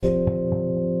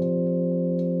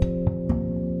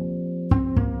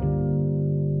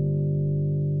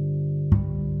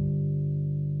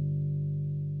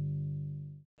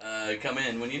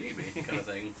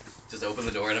Just open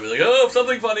the door and I'd be like, oh,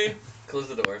 something funny. Close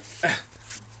the door.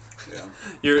 Yeah.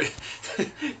 You're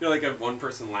like a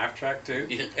one-person laugh track too.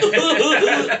 Yeah.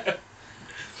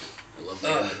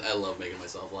 I love making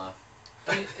myself laugh.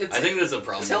 I mean, I think there's a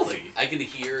problem. It's healthy. Like, I can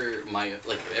hear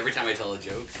every time I tell a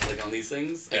joke, like on these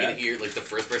things, I can hear like the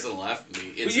first person to laugh at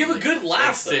me. But you have a good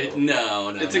laugh, though. No.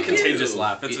 It's a contagious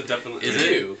laugh. It's a definitely. Is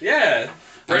it? Yeah.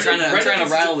 I'm trying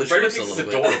to rattle the troops a little bit.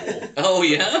 Adorable. Oh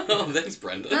yeah. Oh, thanks,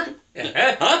 Brenda.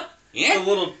 Yeah. Huh? Yeah.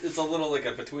 It's a little like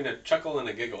between a chuckle and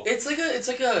a giggle. It's like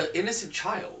a innocent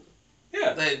child.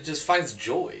 Yeah. That just finds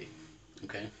joy.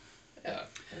 Okay. Yeah.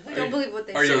 I don't believe what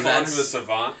they Are say. you calling him a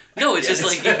savant? No, it's Yes.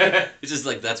 just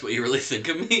like that's what you really think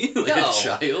of me, like No. a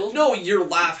child, No, your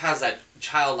laugh has that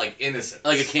childlike innocence.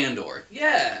 like a candor.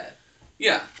 Yeah.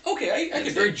 Yeah. Okay, I It's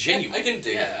can very dig- genuine. I can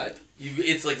dig Yeah. that.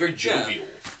 It's like very jovial.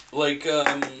 Like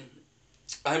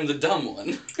I'm the dumb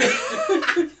one,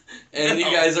 and you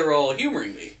guys are all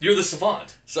humoring me. You're the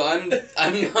savant. So I'm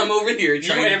over here You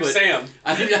trying to am put Sam.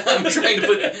 I'm trying to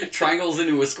put triangles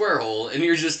into a square hole, and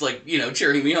you're just like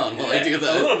cheering me on while I do A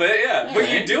that. little bit, yeah. But you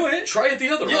Alright. do it. Try it the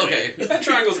other way. Okay. That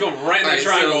triangle's going right in that Alright,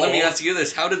 triangle. so let me ask you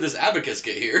this: how did this abacus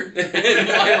get here? And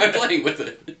why am I playing with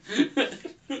it?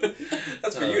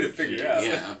 That's for you to figure out.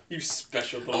 Yeah. You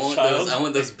special I little want child.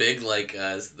 those big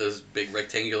those big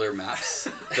rectangular maps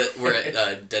that where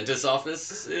a dentist's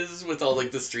office is with all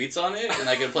like the streets on it, and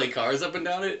I can play cars up and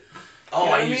down it. Oh, You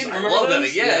know what I I mean? I Remember love that.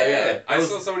 those? Yeah. I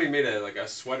saw somebody made a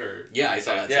sweater. Yeah, I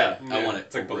saw that. Yeah. Too. I want it.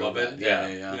 It's like real beloved. bad. Yeah.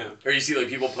 Yeah. Or you see like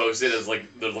people post it as like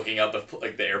they're looking out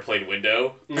the airplane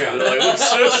window. Yeah. They're like, it looks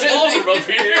so small from up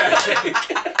here.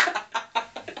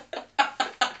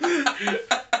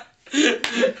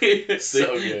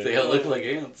 So good. They all look like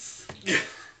ants.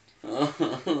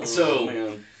 Oh, So-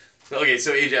 man. Okay,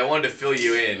 so AJ, I wanted to fill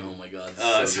you in. Oh my god.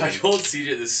 So I good. told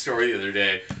CJ this story the other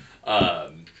day.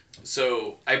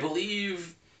 So I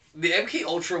believe the MK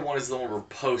Ultra one is the one we're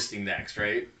posting next,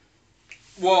 right?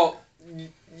 Well,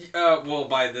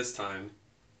 by this time.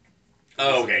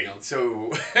 Oh, okay. Something else.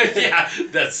 So yeah,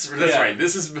 that's Yeah. right.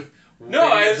 This is No,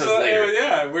 way later.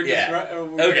 yeah, we're just Yeah.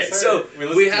 we're Okay, excited. so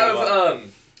listened we to it a lot.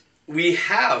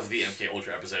 have the MK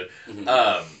Ultra episode,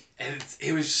 Mhm. and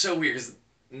it was so weird because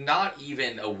not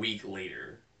even a week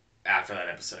later after that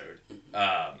episode,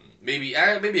 maybe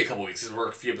a couple weeks because we're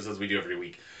a few episodes we do every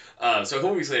week. So a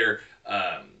couple weeks later,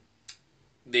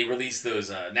 they released those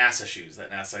NASA shoes,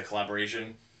 that NASA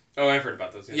collaboration. Oh, I've heard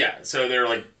about those. Yeah, so they're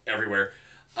like everywhere.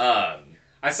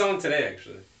 I saw them today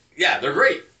actually. Yeah, they're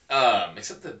great.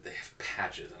 Except that they have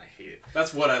patches and I hate it.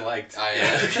 That's what I liked. I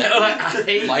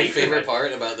hate My it. favorite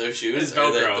part about those shoes Is are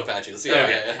Velcro. the patches.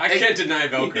 Okay. I can't deny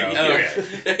Velcro.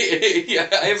 Okay. Yeah,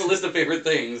 I have a list of favorite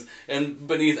things, and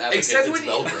beneath abacus, Except it's when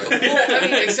Velcro. well, I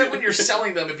mean, except when you're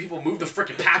selling them and people move the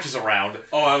freaking patches around.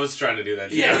 Oh, I was trying to do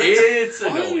that. Yeah, too. it's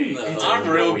fun, annoying. though. It's I'm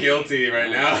real annoying. guilty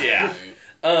right now. Yeah.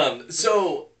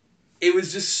 So it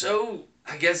was just so,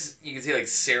 I guess you could say like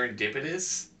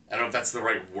serendipitous. I don't know if that's the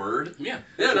right word. Yeah,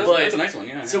 Yeah, no, But- that's a nice one.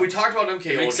 Yeah. So we talked about MK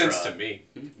It makes Ultra, sense to me.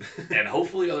 and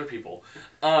hopefully other people.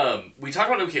 We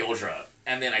talked about MK Ultra,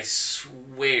 and then I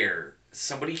swear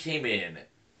somebody came in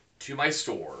to my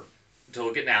store to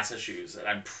look at NASA shoes, and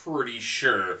I'm pretty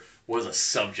sure was a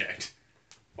subject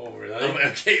Oh, of really?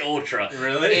 MK Ultra.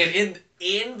 Really? And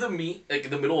in the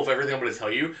middle of everything I'm going to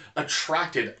tell you,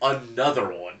 attracted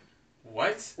another one.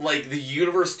 What? Like the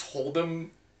universe told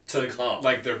them to come.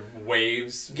 Like the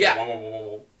waves. Yeah. Whoa, whoa, whoa,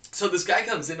 whoa. So this guy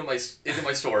comes into my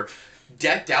store,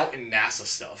 decked out in NASA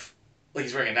stuff. Like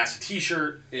he's wearing a NASA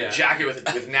T-shirt, Yeah. a jacket with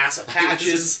NASA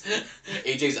patches.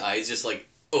 AJ's eyes just like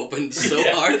opened so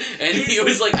Yeah. hard, and he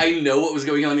was like, "I know what was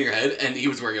going on in your head," and he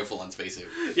was wearing a full-on spacesuit.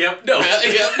 Yep. No,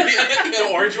 The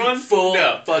orange one? Full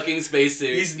No. fucking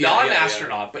spacesuit. he's Yeah, not an yeah, yeah.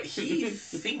 astronaut, but he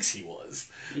thinks he was.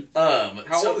 How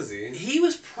old is he? He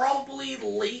was probably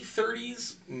late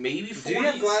 30s, maybe 40s. Do you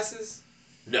have glasses?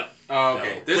 No. Oh,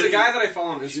 okay. No. There's But a guy that I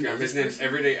follow on You know Instagram. His this name's person?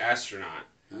 Everyday Astronaut.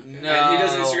 No. And he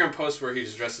does an Instagram post where he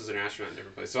just dresses as an astronaut in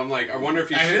different places. So I'm like, I wonder if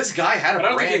he. I mean, this guy had But I a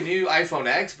don't think brand new iPhone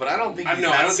X, but I don't think I he's know.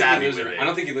 that I don't think savvy he lives. with Around, it. I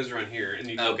don't think he lives around here.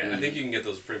 And Okay. I think you can get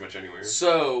those pretty much anywhere.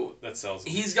 So That sells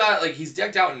them. he's got he's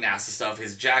decked out in NASA stuff.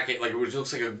 His jacket, it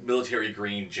looks like a military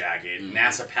green jacket. Mhm.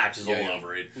 NASA patches Yeah, all yeah.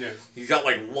 over it. Yeah. He's got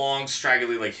long,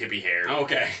 straggly, hippie hair. Oh,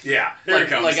 okay. Yeah. Here like, it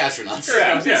comes. like astronauts. Here it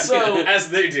comes, yeah. So- as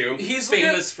they do. He's looking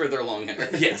Famous for their long hair.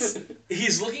 Yes.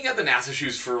 He's looking at the NASA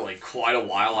shoes for quite a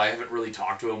while. I haven't really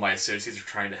talked to him. My associates are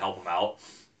trying to help him out.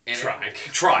 And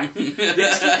Try.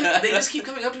 They just keep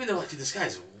coming up to me. They're like, dude, this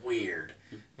guy's weird.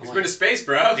 I'm He's like, been to space,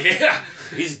 bro. yeah.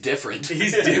 He's different.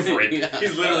 He's different. Yeah.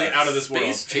 He's literally out of this world.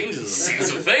 Space changes him. Seen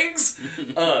some things.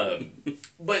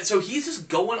 But so he's just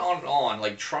going on and on,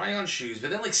 like trying on shoes, but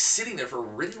then like sitting there for a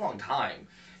really long time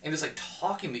and just like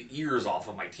talking the ears off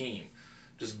of my team,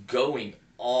 just going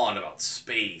on about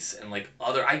space and like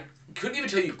other. I couldn't even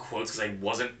tell you quotes because I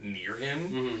wasn't near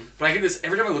him, but I could just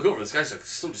every time I look over, this guy's like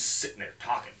still just sitting there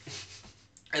talking,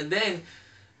 and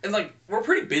like we're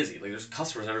pretty busy, like there's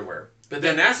customers everywhere. But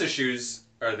The then NASA shoes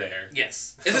are there.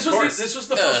 yes, and Of course. this was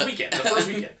the first weekend. The first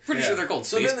weekend. Pretty sure they're called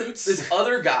So space then boots. this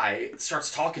other guy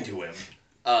starts talking to him,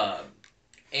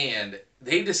 and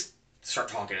they just start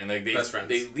talking, and Best friends.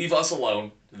 they leave us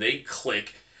alone. They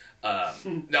click.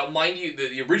 Now, mind you,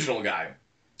 the original guy,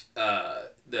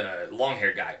 the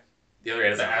long-haired guy, the other guy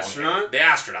doesn't The have long hair. astronaut? The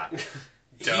astronaut.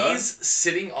 Duh. He's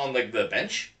sitting on like the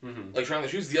bench, Mhm. like trying on the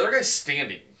shoes. The other guy's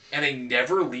standing, and they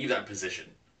never leave that position.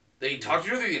 They talk to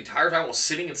each other the entire time while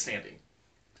sitting and standing,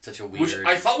 Such a weird. which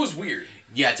I thought was weird.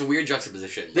 Yeah, it's a weird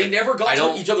juxtaposition. They Like, never got I to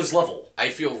don't- each other's level.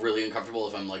 I feel really uncomfortable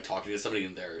if I'm like talking to somebody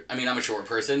and they're. I mean, I'm a short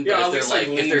person, but Yeah, at if they're least, like,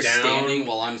 like, if lean they're down. standing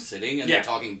while I'm sitting and Yeah. they're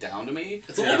talking down to me,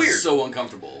 It's a little Yeah. weird. so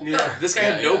uncomfortable. Yeah. This guy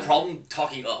Yeah, had no yeah. problem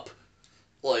talking up,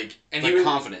 like, and Like he was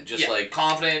confident, just yeah, like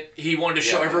confident. He wanted to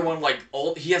show Yeah. everyone like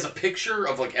all. He has a picture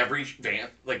of like every van,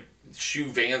 like shoe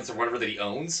Vans or whatever that he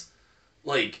owns.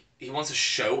 Like he wants to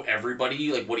show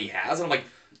everybody like what he has, and I'm like,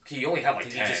 he only had like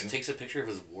he 10. just takes a picture of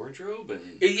his wardrobe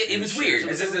and. It and was shares weird. it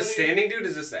Is with this the everybody? standing dude?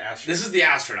 Is this the astronaut? This is the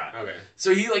astronaut. Okay.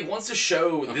 So he like wants to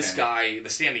show this Okay. guy, the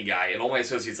standing guy, and all my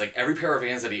associates like every pair of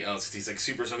Vans that he owns. Cause he's like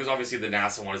super. So because obviously the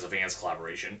NASA one is a Vans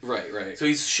collaboration. Right, right. So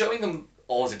he's showing them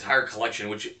all his entire collection,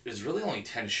 which is really only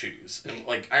 10 shoes. And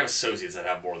like I have associates that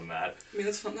have more than that. I mean,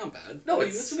 that's not bad. No, I mean,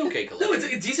 it's- it's an okay collection. No,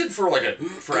 it's decent for like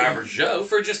for average Joe.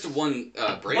 For just one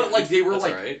brand. But like they were that's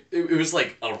like alright. it was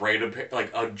like a random pair,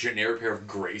 like a generic pair of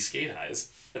gray skate highs,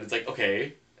 and it's like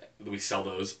okay, we sell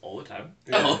those all the time.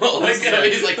 Oh, Like, so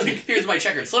he's like, here's my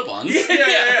checkered slip-ons.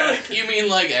 Yeah. You mean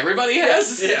like everybody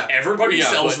has? Yeah. Everybody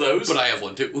Yeah, sells but, those but I have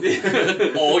one too.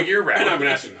 all year And I'm round. an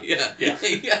astronaut. Yeah, Yeah.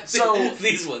 yeah. So-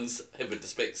 these ones have been to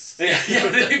space. Yeah. Yeah,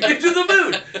 they've been to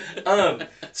the moon.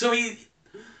 So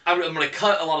I'm gonna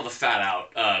cut a lot of the fat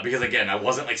out because again, I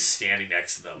wasn't like standing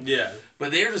next to them. Yeah.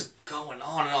 But they're just going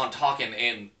on and on talking,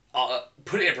 and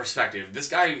put it in perspective. This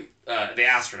guy, the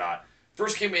astronaut,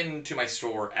 first came into my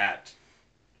store at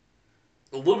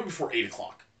a little bit before 8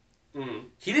 o'clock. Mm-hmm.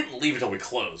 He didn't leave until we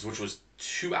closed, which was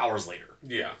 2 hours later.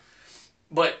 Yeah.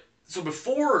 But, so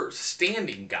before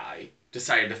standing guy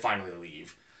decided to finally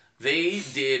leave, they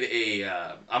did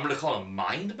I'm going to call it a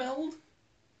mind meld,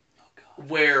 Oh god.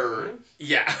 where,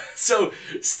 yeah, so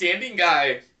standing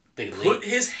guy They put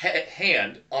his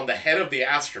hand on the head of the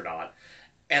astronaut,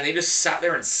 and they just sat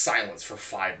there in silence for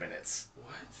 5 minutes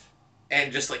What?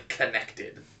 and just like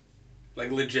connected,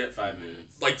 Like legit 5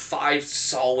 minutes. like 5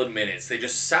 solid minutes. They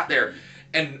just sat there,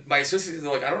 and my associates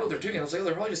they're like, I don't know what they're doing. I was like, oh,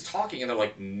 they're probably just talking, and they're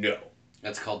like, no.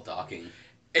 That's called docking.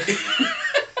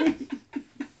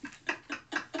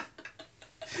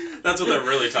 That's what they're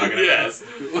really talking about. Yes.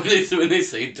 When they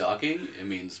say docking, it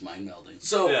means mind melding.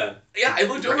 So yeah, I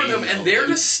looked over at them, and they're Brain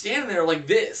just standing there like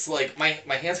this. Like my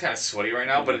hand's kind of sweaty right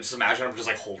now, but just imagine I'm just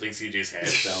like holding CJ's head.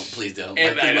 Don't, please don't.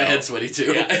 And my I know. head's sweaty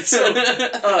too. Yeah, so,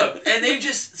 and they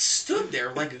just stood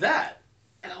there like that.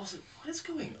 And I was like, what is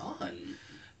going on?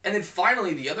 And then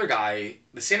finally the other guy,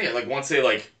 the standing guy, like once they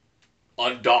like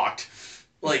undocked,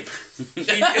 like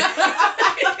he,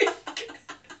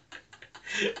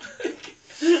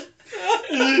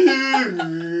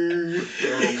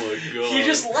 Oh my god. he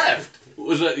just left.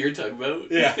 Was that your tugboat?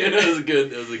 Yeah. That was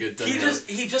good. That was a good tugboat.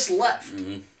 He just left.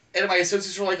 Mhm. And my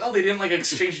associates were like, oh, they didn't like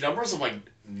exchange numbers? I'm like,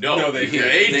 no, No, they Yeah,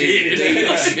 did. did. They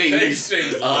They exchanged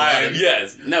exchanged a lot of- lives.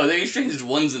 Yes. No, they exchanged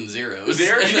ones and zeros.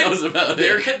 They're- and that was about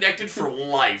They're it. connected for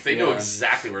life. They know Yeah.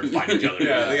 exactly where to find each other.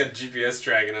 Yeah, they got GPS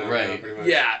tracking on them, Right. pretty much.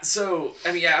 Yeah, so,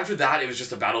 I mean, yeah, after that, it was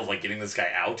just a battle of, like, getting this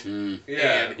guy out. Mm,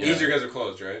 Yeah. And- These you guys are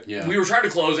closed, right? yeah. We were trying to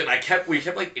close it, and we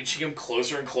kept, like, inching him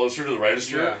closer and closer to the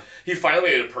register. Yeah. He finally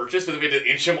made a purchase, but then we had to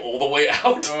inch him all the way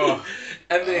out. Oh.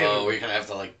 And then... Oh, we're gonna have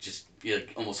to like just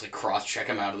almost like cross check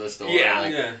him out of the store. Yeah.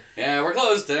 Like, Yeah. yeah, we're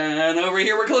closed, and over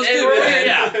here we're closed And too. we're- and-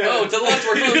 yeah. Oh, to the left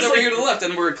we're closed It's over like- here to the left,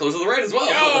 and we're closed to the right as well.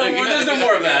 Oh, Like, well, there's no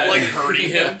more of that. Like, hurting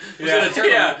him. We're gonna turn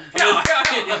Yeah.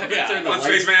 Yeah. turn the On lights,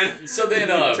 Space Man. So then,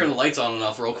 turn the lights on and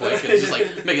off real quick, and just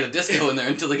like make it a disco in there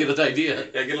until they get an idea.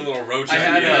 Yeah, get a little roach I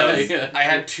had, Yeah. I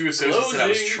had 2 associates that I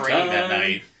was Closing training that time.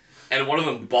 night, and one of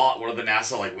them bought one of the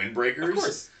NASA, like, windbreakers. Of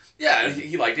course. Yeah, and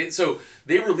he liked it. So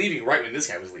they were leaving right when this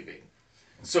guy was leaving.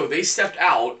 So they stepped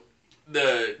out.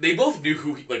 They both knew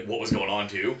what was going on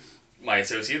too. My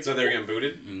associates. So they were getting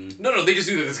booted? Mm. No, they just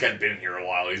knew that this guy had been here a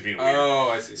while. He's being weird. Oh,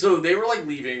 I see. So they were like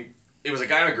leaving. It was a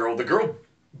guy and a girl. The girl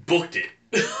booked it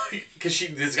because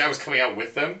this guy was coming out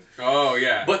with them. Oh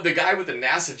yeah. But the guy with the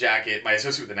NASA jacket, my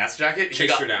associate with the NASA jacket,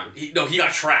 Chased her down. He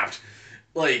got trapped.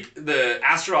 Like the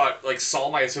astronaut, like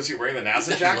saw my associate wearing the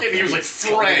NASA jacket, and he was like,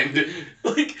 "Friend."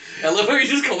 Like, I love how you're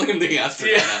just calling him the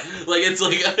astronaut. Yeah. Like it's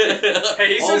like.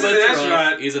 Hey, he all says he's an bets are off.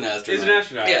 astronaut. He's an astronaut. He's an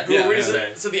astronaut. yeah. Yeah, Who-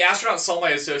 yeah. So the astronaut saw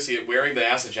my associate wearing the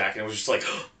NASA jacket, and was just like,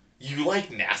 "You like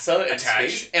NASA and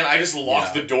Attached. space?" And I just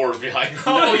locked Yeah. the doors behind them.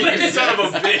 Oh, you son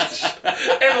of a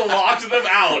bitch! And locked them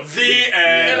out. The end.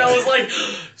 And I was like,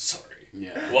 "Sorry.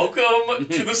 Yeah. Welcome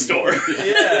to the store."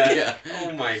 Yeah. Yeah.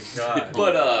 Oh my god.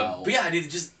 Wow. But yeah, I did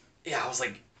just I was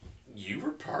like, you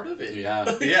were part of it.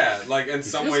 Yeah. Yeah, like in It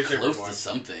some feels way, shape, or close form. to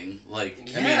something. Like I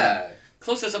mean, Yeah.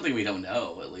 close to something we don't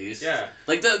know at least. Yeah.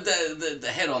 Like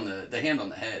the head on the hand on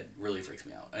the head really freaks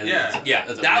me out. And Yeah. that's Yeah,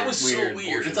 that's a that weird- was so weird.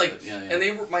 portion It's like, of it. Yeah, yeah. and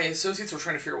they were, my associates were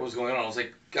trying to figure out what was going on. I was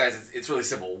like, guys, it's really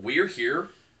simple. We're here,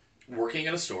 working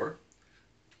in a store.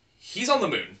 He's on the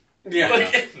moon. Yeah.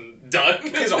 Like, done.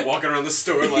 He's all walking around the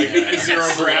store like Yeah. zero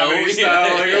Slow, gravity yeah.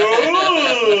 style, like,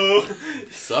 oh!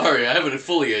 Sorry, I haven't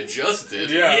fully adjusted.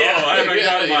 Yeah, Yeah. oh, I haven't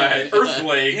got my Yeah. earth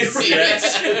legs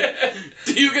yet.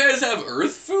 Do you guys have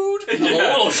Earth food? I'm a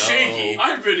little shaky.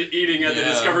 I've been eating at the Yeah.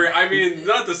 Discovery, I mean,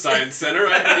 not the Science Center,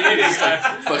 I've been eating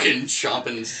at... Fucking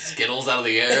chomping Skittles out of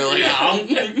the air,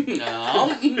 like,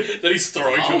 nom. Then he's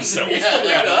throwing to himself. Yeah.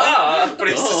 Like, ah. But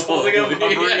he's just holding him,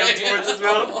 hovering up towards his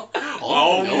mouth.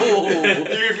 Oh, no. You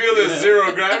can feel the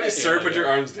zero gravity, sir, put your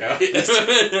arms down.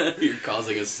 You're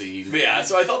causing a scene. But yeah,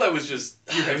 so I thought that was just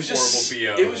it was just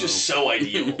horrible BO. it was just so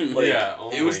ideal. Like, Yeah,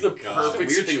 oh it was my the God. It's a perfect weird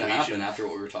thing to situation. happen after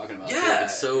what we were talking about. Yeah.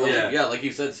 It's so, Yeah. like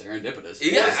you said, serendipitous.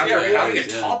 Yeah, It's after really having a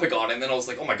is, yeah. topic on it, and then I was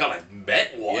like, oh my god, I've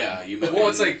met one. Yeah, you met Well,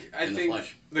 one it's like, I in the think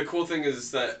flesh. the cool thing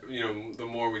is that, you know, the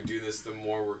more we do this, the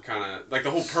more we're kind of, like,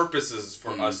 the whole purpose is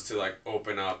for us to, like,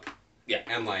 open up Yeah.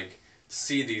 and, like,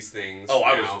 see these things. Oh,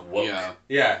 I now. was woke. Yeah.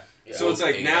 Yeah. Yeah. So it's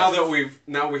like Okay, now yeah.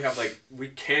 that we have like we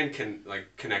can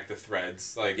connect the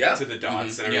threads like Yeah. to the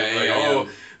dots Mhm. and Yeah, everything. yeah, Like, yeah, oh,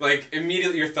 like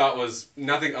immediately your thought was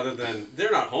nothing other than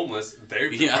they're not homeless.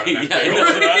 They're Yeah, part of yeah, that. I know.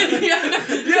 Right?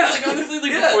 yeah. Like honestly,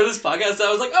 like Yeah. before this podcast, I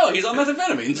was like, oh, he's on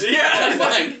methamphetamines. Yeah.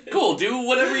 Fine, cool, do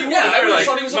whatever you Yeah, want. I They're really like,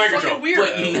 thought he was a mind fucking control.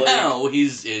 weirdo. But like- now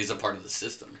he's a part of the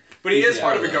system. But he is Yeah,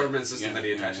 part of a like, government system yeah, that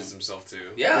he yeah, attaches yeah. himself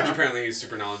to. Yeah. Which apparently he's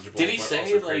super knowledgeable. Did he but say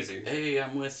also like, crazy. hey,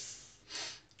 I'm with?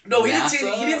 No, he didn't say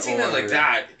NASA, he didn't say that like or-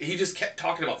 that. He just kept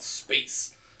talking about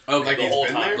space. Okay, Like he's the whole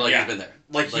been time. there? like yeah. he's been there.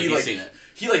 Like he he's like seen it.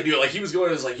 he like knew it. Like he was going.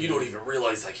 It was like you don't even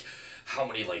realize like how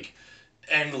many like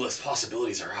endless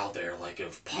possibilities are out there. Like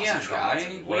of Yeah, positrons guy.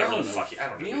 and We whatever all the know. fuck. I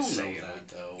don't know We what all he's know saying. that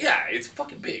though. Yeah, it's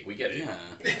fucking big. We get it. Yeah.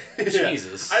 Yeah.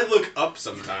 Jesus. I look up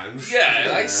sometimes. Yeah,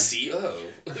 Yeah. I see. Oh,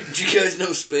 Do you guys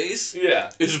know space?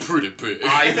 yeah. It's pretty big.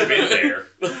 I've been there.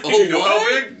 Oh, You know what? how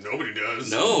big? Nobody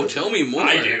does. No, tell me more.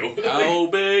 I do. How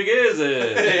big is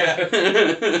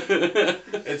it?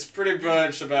 It's pretty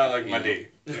much about like my D.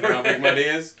 You know how big my D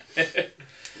is?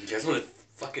 You guys want to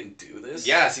fucking do this?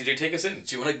 Yeah, CJ, take us in.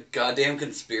 Do you want a goddamn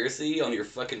conspiracy on your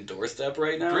fucking doorstep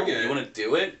right now? Bring it. You want to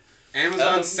do it?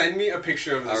 Amazon, send me a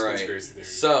picture of this All right. conspiracy theory.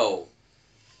 So,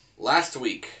 last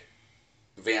week,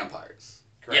 vampires.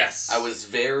 Correct. Yes. I was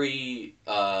very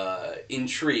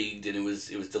intrigued, and it was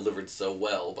delivered so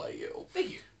well by you.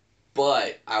 Thank you.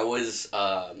 But I was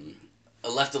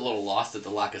left a little lost at the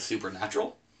lack of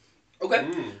supernatural. Okay.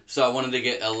 Mm. So I wanted to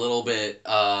get a little bit,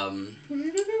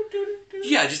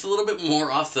 yeah, just a little bit more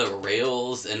off the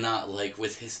rails and not like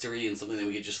with history and something that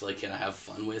we could just like kind of have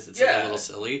fun with. It's like Yeah. a little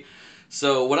silly.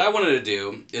 So what I wanted to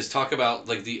do is talk about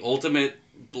like the ultimate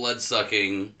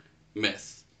blood-sucking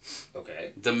myth.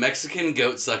 Okay. The Mexican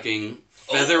goat-sucking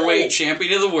featherweight Oh.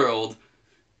 champion of the world,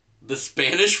 the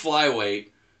Spanish flyweight,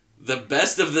 the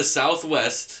best of the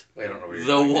Southwest, Wait, I don't know what you're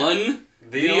the doing. one,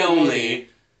 the only,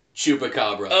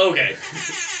 Chupacabra. Okay.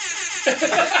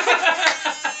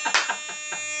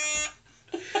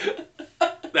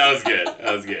 That was good.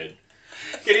 That was good.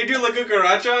 Can you do La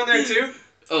Cucaracha on there too?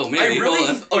 Oh, I maybe. really. Hold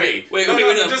on. Okay. Wait, No, wait, no,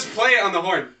 wait, no, no. just play it on the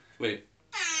horn. Wait.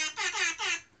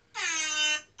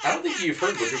 I don't think you've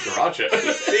heard the cucaracha.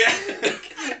 Yeah.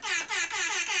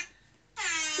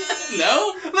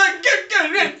 No?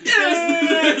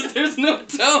 There's no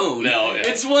tone. No, yeah.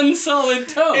 It's one solid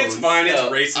tone. It's fine, it's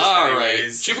No. racist Alright.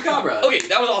 anyways. Chupacabra. Okay,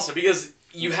 that was awesome because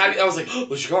you had. I was like, oh,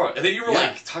 Shikara, and then you were Yeah.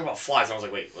 like talking about flies. And I was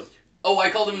like, wait, what? Oh,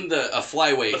 I called him a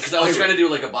flyweight because I was flyweight. trying to do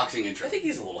like a boxing intro. I think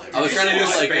he's a little heavy. I was trying to do A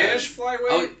like Spanish Oh,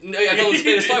 flyweight? no, yeah, I called him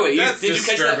Spanish flyweight. That's Did you catch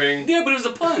disturbing. that? Yeah, but it was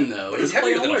a pun though. But It was he's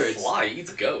heavier a play than on a words. fly. He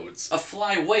eats goats. A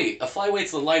flyweight. A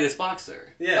flyweight's the lightest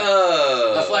boxer. Yeah.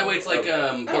 A flyweight's like okay. I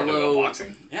don't know below about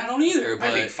boxing. Yeah, I don't either. But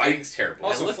I think fighting's terrible.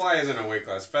 Also, lift- fly isn't a weight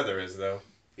class. Feather is though.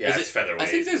 Yeah, Is it's it, featherweight. I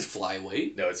think there's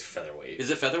flyweight. No, it's featherweight.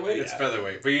 Is it featherweight? It's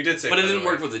featherweight, but you did say. But it didn't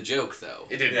featherweight. work with the joke though.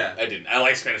 It didn't. Yeah. I didn't. I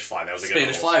like Spanish fly. That was a good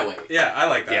Spanish flyweight. Yeah, I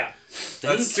like that. Yeah.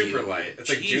 Thank That's super you. light. It's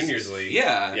like Jesus. juniors league.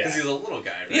 Yeah. Because he's a little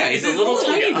guy, right? Yeah, he's a little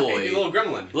tiny guy. boy. He's a little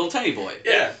gremlin. Little tiny boy.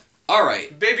 Yeah. All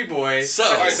right. Baby boy. So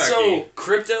Sakisaki.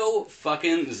 crypto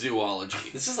fucking zoology.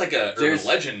 This is like a There's urban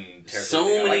legend territory. So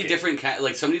I many like it. different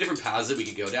so many different paths that we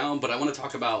could go down, but I want to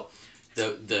talk about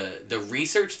the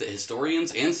research that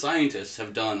historians and scientists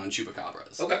have done on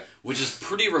chupacabras. Okay. Which is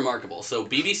pretty remarkable. So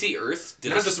BBC Earth did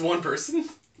Not just one person.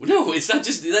 No, it's not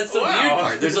just that's the Wow. weird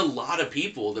part. There's a lot of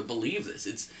people that believe this.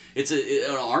 It's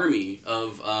an army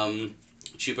of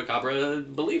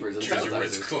chupacabra believers and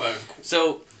sympathizers. Club.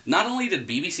 So not only did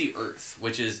BBC Earth,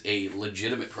 which is a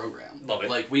legitimate program, Love it.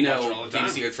 like we Watch it know all the time.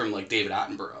 BBC Earth from like David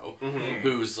Attenborough, Mm-hmm.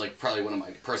 who's like probably one of my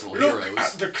personal Look heroes.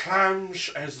 at the clams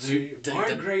as they The-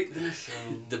 migrate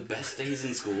themselves. The best days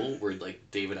in school were like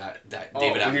David Oh, David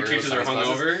when your Attenborough teachers are science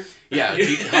classes. hungover? Yeah,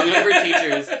 hungover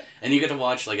teachers, and you get to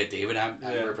watch like a David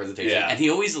Attenborough presentation, Yeah. and he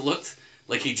always looked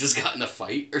like he just got in a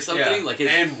fight or something. Yeah. Like his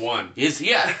and one. his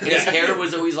hair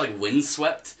was always like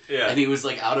windswept, Yeah. and he was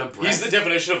like out of breath. He's the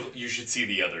definition of you should see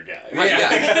the other guy. Right, Yeah.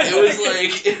 yeah.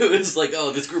 it was like,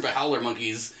 oh, this group of howler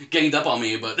monkeys ganged up on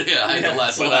me, but yeah, I had the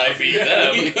last But laugh. I beat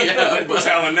them. Yeah, Who's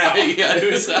howling now? Yeah,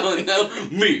 who's howling now?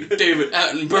 Me, David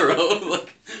Attenborough.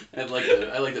 Like,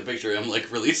 I like the picture. I'm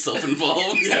like really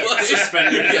self-involved. Yeah, Like,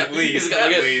 suspended at least, He's got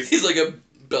like at least. he's like a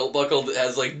belt buckle that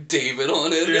has like David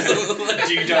on it. Or Yeah. something like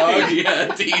D-Dog.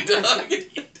 Yeah, D-Dog.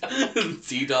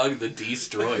 D-Dog the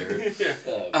Destroyer. Yeah.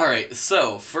 All right,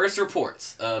 so first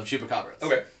reports of chupacabras.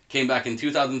 Okay. Came back in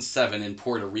 2007 in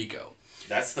Puerto Rico.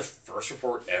 That's the first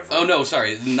report ever. Oh no,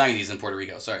 sorry, the 90s in Puerto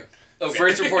Rico. Sorry. Okay.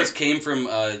 First reports came from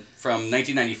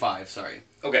 1995. Sorry,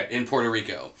 Okay. in Puerto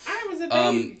Rico. I was a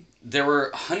baby. There were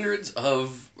hundreds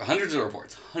of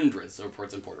reports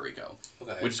in Puerto Rico,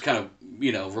 Okay. which is kind of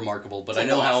remarkable. But It's I a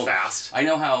know lot how fast.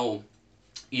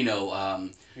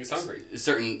 He's hungry.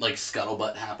 certain like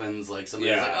scuttlebutt happens. Like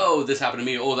somebody's Yeah. like, oh, this happened to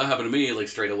me. Oh, that happened to me. Like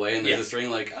straight away, and there's Yeah. a string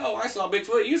like, oh, I saw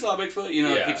Bigfoot. You saw Bigfoot. You know,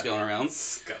 Yeah. it keeps going around.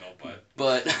 Scuttlebutt.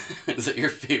 But is it your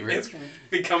favorite? It's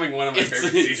becoming one of my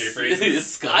favorite DJ phrases.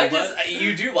 It's I scuttlebutt.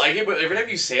 you do like it, but every time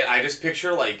you say it, I just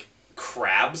picture like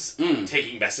crabs Mm.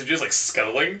 taking messages, like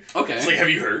scuttling. Okay. It's like, have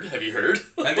you heard? Have you heard?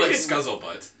 I think it's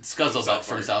Scuzzlebutt. Scuzzlebutt South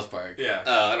from Park. South Park. Yeah.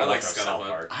 I don't I like like South Scuttlebutt.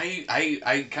 Park.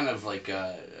 I kind of like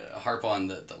harp on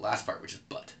the last part, which is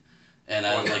butt, and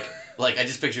I like I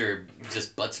just picture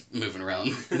just butts moving around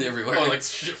everywhere. Oh, like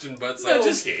shifting butts. No, Like,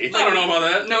 just okay. I don't know about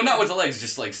that. no, not with the legs,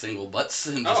 just like single butts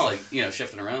and just Oh. like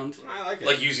shifting around. I like it.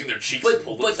 Like using their cheeks to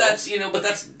pull But themselves.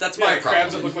 that's Yeah, my problem.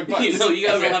 crabs that look like butts. You guys Okay,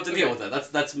 don't have to deal okay. with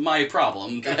that. That's my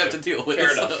problem that I have to deal with.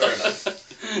 Fair enough, fair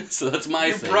enough. So that's my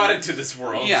you thing. brought it to this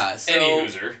world. Yeah. So Any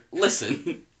hooser.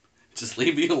 listen, just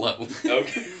leave me alone.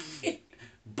 Okay.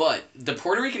 But the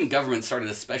Puerto Rican government started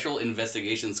a special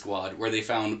investigation squad where they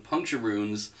found puncture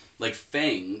wounds, like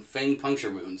fang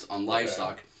puncture wounds on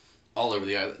livestock all over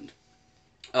the island.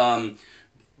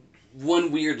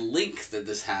 One weird link that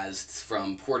this has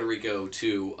from Puerto Rico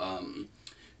to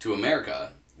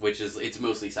America, which is it's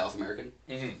mostly South American,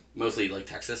 Mm-hmm. mostly like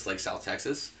Texas, like South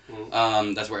Texas.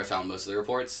 Mhm. That's where I found most of the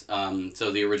reports.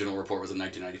 So the original report was in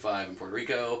 1995 in Puerto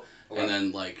Rico, Okay. and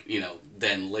then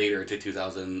then later to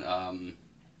 2000.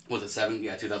 Was it 7?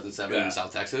 Yeah, 2007 Yeah. in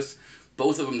South Texas.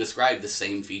 Both of them describe the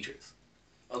same features.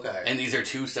 Okay. And these are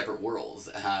two separate worlds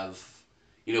that have,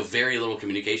 very little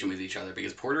communication with each other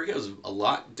because Puerto Rico is a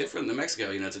lot different than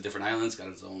Mexico. It's a different island. It's got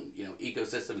its own,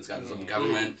 ecosystem. It's got its own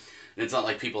government. And it's not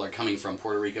like people are coming from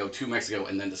Puerto Rico to Mexico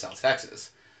and then to South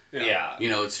Texas. yeah.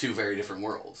 It's two very different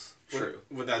worlds. True.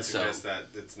 Would that So- suggest that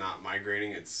it's not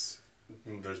migrating?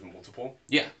 There's multiple.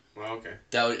 Yeah. Well, okay.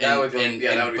 That would be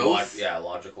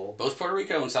logical. Both Puerto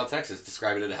Rico and South Texas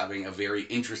describe it as having a very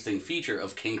interesting feature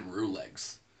of kangaroo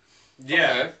legs.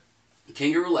 Yeah. Okay.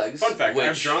 Kangaroo legs. Fun fact: which,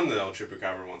 I've drawn the El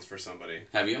Chupacabra once for somebody.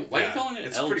 Have you? Why are you Yeah, calling it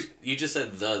it's El? pretty- You just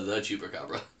said the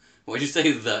Chupacabra. Why'd you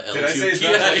say the El? Did I say the Yeah,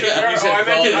 El yeah.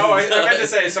 Chupacabra? You said I meant to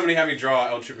say somebody had me draw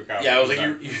El Chupacabra. Yeah, I was like,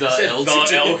 Sorry. you The said El the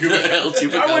El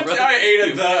Chupacabra. I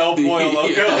ate the El Pollo Loco.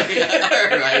 Yeah,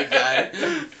 alright, guy.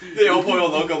 The El Pollo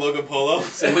Loco Polo.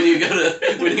 So when you go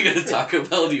to Taco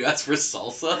Bell, do you ask for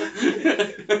salsa?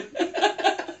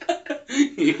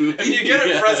 If you get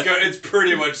it fresco, it's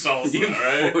pretty much salsa, You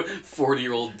right?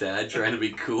 40-year-old dad trying to be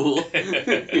cool.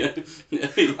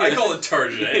 I call it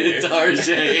Target. Target,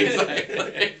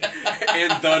 exactly.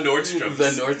 And the Nordstroms. The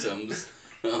Nordstrom's.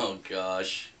 Oh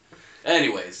gosh.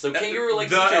 Anyways, so kangaroo like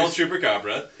the El features.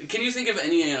 Chupacabra. Can you think of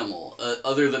any animal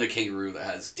other than a kangaroo that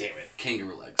has Damn it.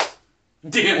 kangaroo legs?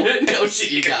 Damn it! No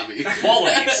shit, you got me.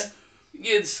 Wallabies.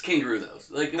 It's kangaroo though.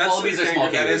 Like That's wallabies are small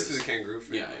That kangaroos. is the kangaroo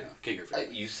family. Yeah, kangaroo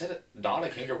family. You said it, not a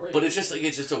kangaroo. But it's just a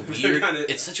weird.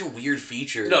 It's such a weird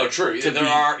feature. No, true. To there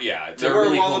are, yeah. They're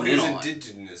really honed in wallabies on.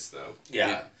 indigenous though.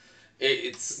 Yeah.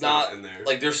 It's not in there.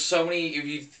 like there's so many. If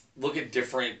you look at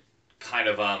different kind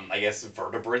of I guess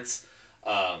vertebrates,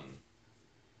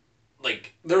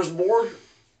 like there's more,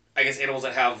 I guess, animals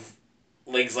that have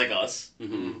legs like us.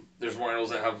 Mm-hmm. There's more animals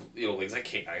that have legs like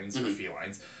canines or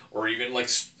felines, or even like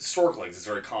stork legs. It's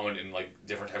very common in like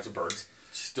different types of birds.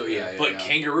 But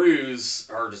kangaroos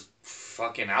are just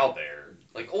fucking out there.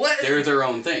 Like what? They're their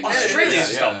own thing. Australia's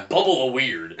just a bubble of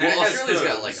weird. Well, Australia's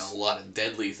got like a lot of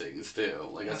deadly things too.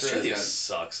 Like Australia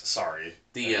sucks. Sorry,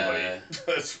 the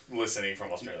that's listening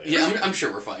from Australia. Yeah, I'm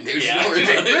sure we're fine. Yeah,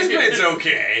 Brisbane's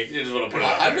okay. You just want to put it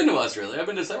out I've there. been to Australia. I've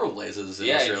been to several places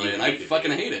in Australia, and I hate it,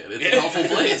 fucking hate it. It's an awful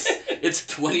place. It's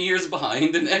 20 years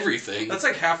behind and everything. That's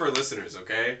like half our listeners,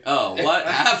 okay? Oh, what?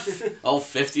 Half? All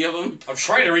 50 of them? I'm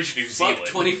trying to reach New Zealand. Fuck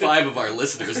 25 of our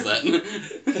listeners then.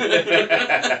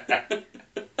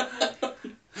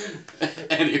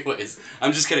 Anyways,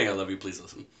 I'm just kidding. I love you. Please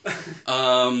listen.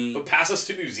 But pass us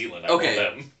to New Zealand. I Okay.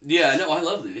 love them. Yeah, no, I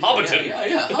love it. Hobbiton.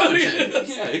 Yeah,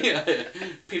 Hobbiton. yeah.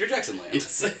 Peter Jackson land.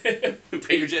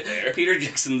 Peter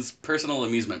Jackson's personal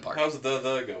amusement park. How's the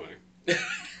going?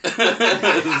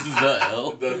 The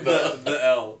L. The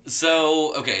L.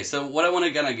 So what I want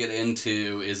to kind of get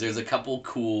into is there's a couple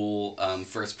cool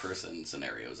first-person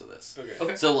scenarios of this.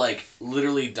 Okay. So, like,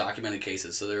 literally documented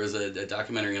cases. So there was a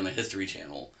documentary on the History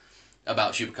Channel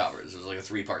about chupacabras. It was like a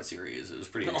 3-part series. It was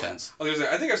pretty intense. I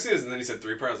think I've seen this, and then he said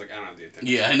 3-part. I was like, I don't have the attention.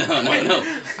 Yeah, no.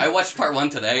 I watched part 1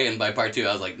 today, and by part 2,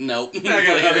 I was like, nope. I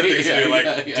got other things to do,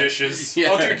 like dishes. Yeah.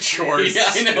 I'll do chores. Yeah,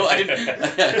 I know. I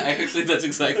actually, that's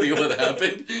exactly what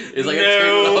happened. Is like I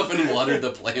turned it off and watered the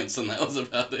plants, and that was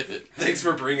about it. Thanks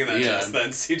for bringing that to us then,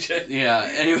 CJ. Yeah,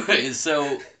 anyways,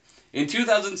 so in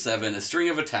 2007, a string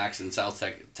of attacks in South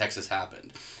Texas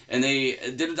happened. And they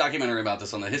did a documentary about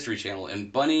this on the History Channel. And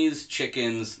bunnies,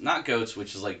 chickens, not goats,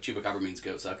 which is like chupacabra means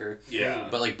goat sucker. Yeah.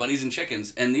 But like bunnies and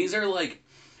chickens. And these are like,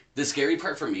 the scary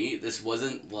part for me, this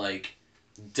wasn't like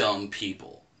dumb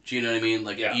people. Do you know what I mean?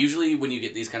 Like usually when you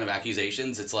get these kind of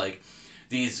accusations, it's like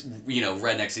these,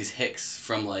 rednecks, these hicks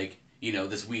from like,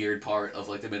 this weird part of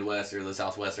like the Midwest or the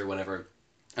Southwest or whatever.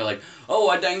 They're like, oh,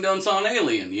 I dang done saw an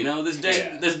alien. This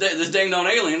dang done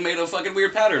alien made a fucking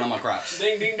weird pattern on my crops.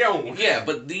 Ding ding dong. Yeah,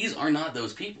 but these are not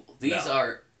those people. These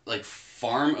are like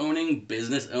farm owning,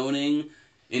 business owning,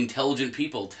 intelligent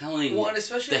people telling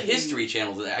especially the History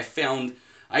Channel that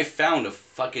I found a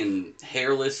fucking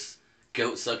hairless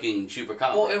goat sucking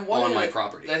chupacabra on my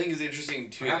property. I think is interesting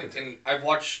too, and I've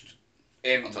watched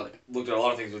and looked at a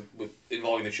lot of things with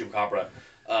involving the chupacabra.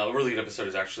 A really good episode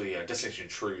is actually Destination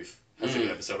Truth. That's a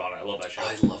good episode on it. I love that show.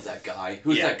 I love that guy.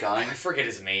 Who's that guy? I forget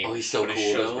his name. Oh, he's so cool.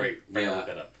 His show's great. Yeah. Look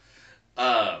that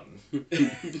up. Do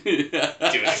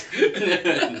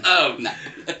it. Nah.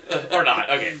 Or not.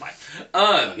 Okay,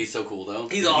 fine. He's so cool though.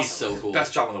 He's awesome. He's so cool.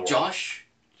 Best job in the world. Josh.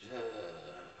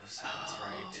 Sounds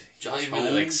right. Josh Really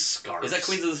Holmes. like scarves. Is that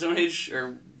Queens of the Stone Age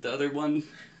or the other one?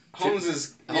 Holmes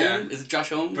is Is it Josh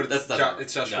Holmes? But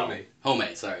it's Josh Homey.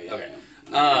 Homey, sorry. Yeah, okay.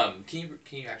 Yeah. Can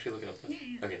you actually look it up?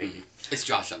 Okay, thank you. It's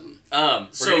Josh something. We're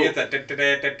gonna get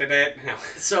that now.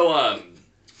 So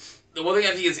the one thing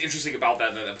I think is interesting about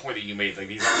that point that you made, like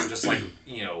these aren't just like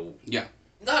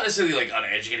not necessarily like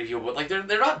uneducated people, but like they're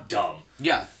not dumb.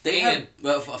 Yeah, they have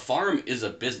a farm is a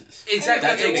business. Exactly.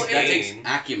 That takes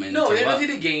acumen. No, they have nothing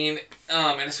to gain,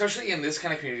 and especially in this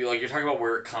kind of community, like you're talking about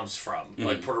where it comes from,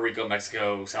 like Puerto Rico,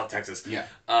 Mexico, South Texas. Yeah.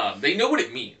 They know what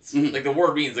it means. Like the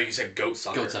word means, like you said, goat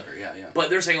sucker. Goat sucker, yeah.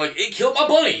 But they're saying like it killed my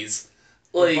bunnies.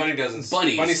 Like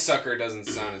bunny sucker doesn't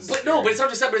sound as. But no, but it's not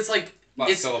just that. But it's like.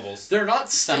 Syllables. They're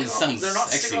not sounds they're not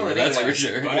sexy, on the that's name. for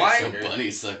sure. Why? Bunny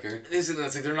sucker. It's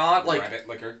like they're not like rabbit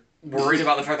liquor. Worried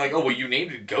about the fact like, oh well, you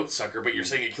named it goat sucker, but you're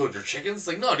saying it killed your chickens.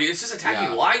 Like no, dude, it's just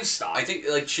attacking livestock. I think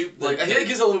like I think it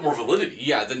gives it a little more validity.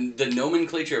 Yeah, the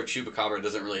nomenclature of chupacabra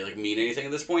doesn't really like mean anything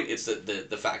at this point. It's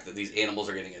the fact that these animals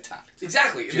are getting attacked.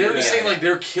 Exactly. They're just saying like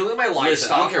they're killing my livestock.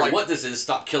 Listen, I don't care what this is.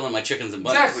 Stop killing my chickens and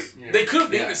bunnies. Exactly. Yeah. They could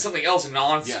have named it something else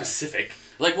non-specific. Yeah.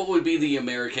 Like what would be the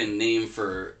American name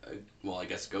for? Well, I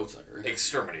guess goat sucker.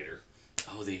 Exterminator.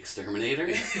 Oh, the exterminator.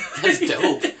 That's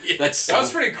dope. That's so that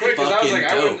was pretty quick because I was like,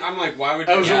 I'm like, why would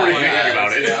you? I was already thinking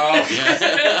about it.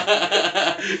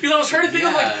 Because I was trying to think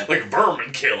of like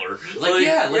vermin killer.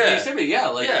 The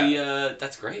exterminator.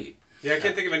 That's great. Yeah, I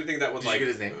can't think of anything that would like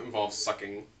involve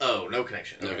sucking. Oh, no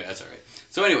connection. Okay, that's all right.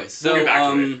 So, anyways, we'll get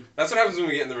back to it. That's what happens when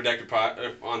we get in the redacted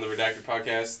on the redacted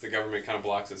podcast. The government kind of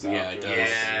blocks us out. Yeah, it does.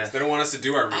 Yeah. They don't want us to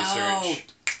do our research.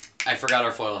 I forgot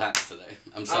our foil hats today.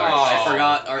 I'm sorry. Oh. I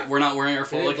forgot. We're not wearing our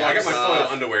foil I got hats. my foil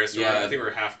underwear, so Yeah. I think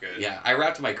we're half good. Yeah, I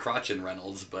wrapped my crotch in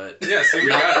Reynolds, but Yeah, so you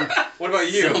got it. What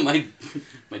about you? so my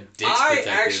dick's I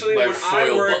protected. actually, My when I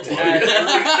foil worked butt at...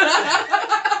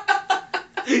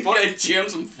 I jammed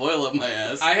some foil up my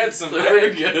ass. I had some...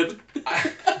 Very good.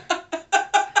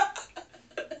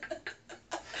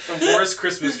 The worst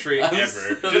Christmas tree I'm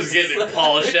ever. so Just getting it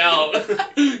polished out.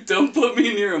 Don't put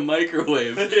me near a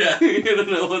microwave. Yeah. You don't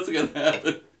know what's gonna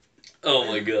happen. Oh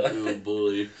my god. Oh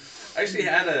boy. I actually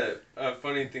had a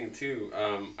funny thing too.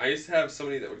 I used to have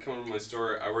somebody that would come into my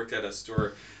store. I worked at a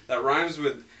store that rhymes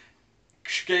with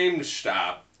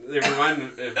Schkamestop. It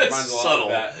reminds a lot subtle. of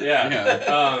that.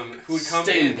 Yeah. Who would come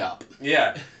in? Stand-up.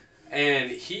 Yeah. And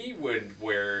he would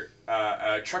wear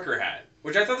a trucker hat,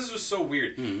 which I thought this was so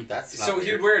weird. Mm. That's not So he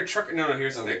weird. would wear a trucker. No,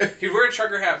 here's the thing. He'd wear a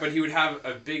trucker hat, but he would have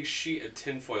a big sheet of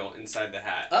tinfoil inside the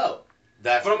hat. Oh.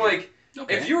 That's But I'm weird. like,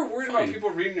 Okay. if you were worried fine. about people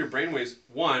reading your brainwaves,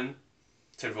 one,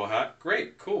 tinfoil hat,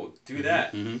 great, cool, do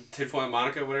that. Mm-hmm. Tinfoil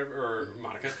Monica, whatever, or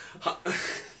Monica.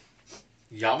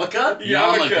 Yarmulke?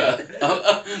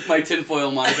 Yarmulke. My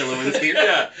tinfoil Monica Lewinsky.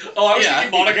 Yeah. Oh, I was Yeah.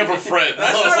 thinking Monica for Friends.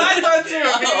 That's what I thought too,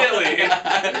 immediately.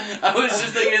 I was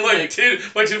just thinking like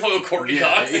my tinfoil Courtney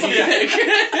Cox. She's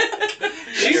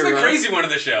You're the right. crazy one of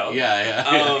the show.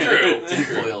 Yeah. True.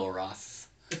 Tinfoil Ross.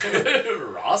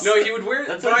 Ross? No, he would wear it,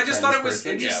 That's but a I just thought it Friends was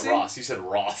person. Yeah, interesting. Ross. You said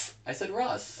Roth. I said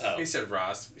Ross. Oh. He said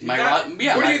Ross. He My got- Ro-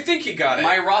 yeah, Where my- do you think he got it?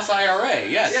 My Ross IRA.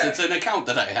 Yes, Yeah. it's an account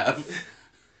that I have.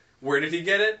 Where did he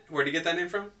get it? Where did he get that name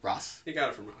from? Ross. He got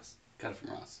it from Ross. Got it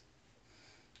from Ross.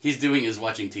 He's doing his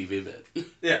watching TV bit.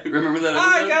 Yeah. Remember that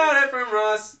I episode? got it from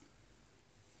Ross.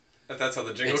 That's how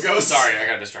the jingle It's- goes. Sorry, I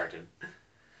got distracted.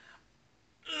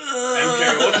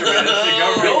 MK Ultra, man. It's the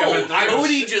government coming through.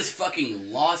 Cody just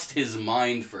fucking lost his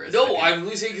mind for a No, second. I'm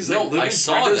losing because No, like, I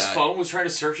saw Brenda's that. phone was trying to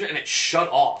search it and it shut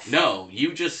off. No,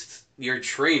 your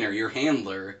trainer, your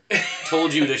handler,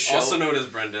 told you to show. Also known as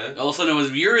Brenda. Also known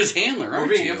as you're his handler, We're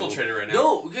aren't being you? infiltrated right now.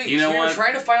 No, okay, You know we were what?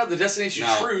 trying to find out the destination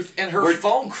No. truth, and her We're-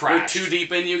 phone We're crashed. too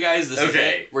deep in, you guys. This is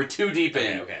Okay. it. We're too deep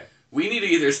in. Okay. We need to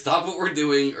either stop what we're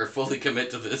doing or fully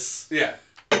commit to this. Yeah.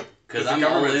 Because the I'm all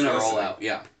government's in or all listening. out.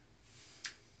 Yeah.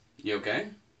 You okay?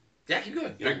 Yeah, keep going.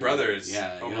 You Big don't Brother look- is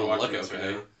yeah, you don't overwatching look us right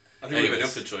okay. now. I think we've been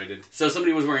Anyways. infiltrated. So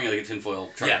somebody was wearing like a tinfoil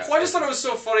trucker Yeah. hat. Well, I just thought it was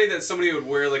so funny that somebody would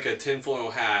wear like a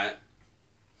tinfoil hat.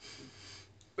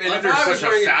 And if Under I was such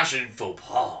a wearing fashion faux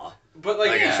pas. but like,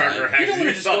 Like yeah, a trucker hat. you don't wanna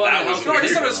You just thought go out that and was help no, I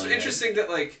just thought it weird. was Yeah. interesting that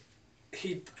like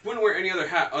he wouldn't wear any other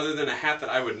hat other than a hat that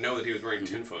I would know that he was wearing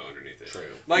tinfoil underneath it. True.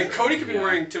 Like Cody could be Yeah.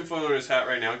 wearing tinfoil on his hat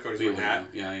right now. Cody's wearing a hat.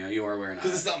 Yeah, you are wearing a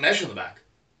Because it's hat. not mesh on the back.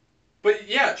 But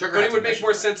yeah, Trucker but it hats would are make more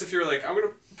mesh sense if you were like, I'm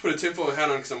gonna put a tinfoil hat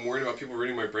on because I'm worried about people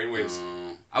reading my brainwaves.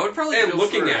 I would probably And go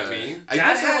looking for at a- me. I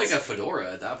Dad guess for hats- like a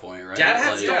fedora at that point, right? Dad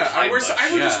hats Like- don't Yeah, I hide would much.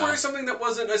 just Yeah. wear something that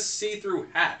wasn't a see-through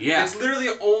hat. Yeah. It's literally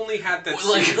the only hat that's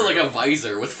like see-through. a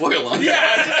visor with foil on.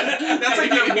 Yeah, that's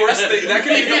like the worst thing. That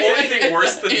could be the only thing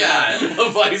worse than yeah, that. a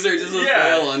visor just with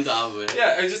Yeah. foil on top of it.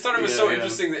 Yeah, I just thought it was Yeah, so yeah.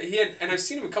 interesting that he had, and I've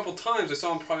seen him a couple times. I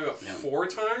saw him probably about Yeah. 4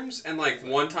 times, and like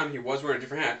one time he was wearing a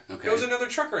different hat. Okay. It was another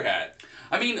trucker hat.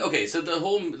 I mean, okay, so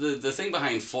the thing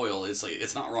behind foil is like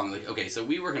it's not wrong. Like, okay, so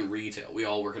we work in retail. We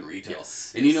all work in retail.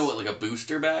 Yes, And you know what like a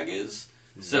booster bag is?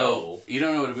 So No. you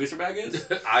don't know what a booster bag is?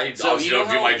 I So obviously you know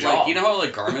don't do how my job. like you know how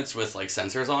like garments with like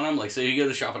sensors on them? Like so you go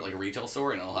to shop at like a retail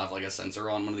store and it'll have like a sensor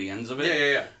on one of the ends of it.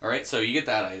 Yeah. All right, so you get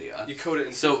that idea. You coat it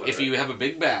in So tinfoil, if right? you have a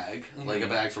big bag, like a Mhm.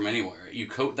 bag from anywhere, you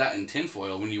coat that in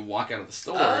tinfoil. When you walk out of the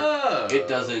store, Oh. it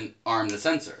doesn't arm the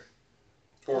sensor.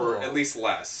 or Oh. at least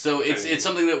less. So it's depending.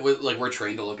 something that we're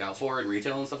trained to look out for in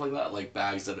retail and stuff like that, like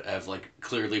bags that have like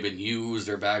clearly been used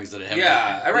or bags that have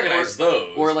Yeah, I recognize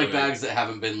those. or like but- bags that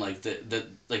haven't been like the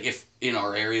like if in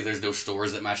our area there's no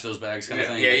stores that match those bags kind of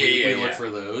Yeah. thing. Yeah, we yeah. look for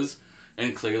those.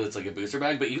 And clearly it's like a booster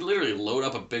bag, but you literally load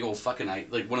up a big old fucking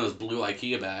like one of those blue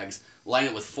IKEA bags, line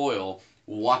it with foil,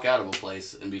 walk out of a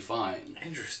place and be fine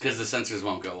Interesting. because the sensors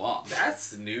won't go off.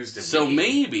 That's news to So me.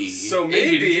 maybe So Hey,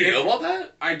 maybe did you know about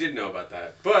that? I did know about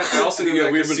that, but I also knew Yeah,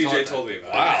 that we've because been CJ taught told that. me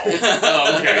about Wow. it.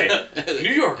 Oh, okay.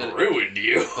 New York ruined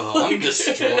you. Oh, I'm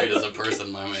destroyed as a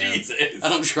person, my man. Jesus. I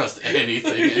don't trust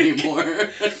anything anymore.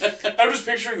 I'm just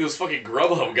picturing those fucking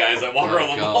Grubhub guys that walk Oh, around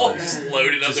the God. mall just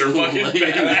loading up Just their fucking loading-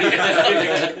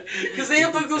 bags. Because they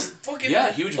have like those fucking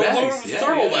Yeah, huge bags. aluminum Yeah,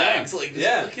 thermal yeah, yeah. bags. Like, just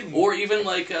Yeah. fucking... Or even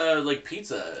like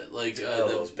pizza, like Oh,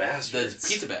 the, those bastards. the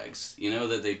pizza bags, you know,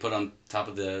 that they put on top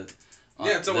of the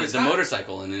Yeah, it's always the hot.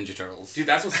 motorcycle in Ninja Turtles. Dude,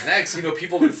 that's what's next. You know,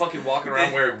 people have been fucking walking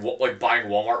around wearing, like, buying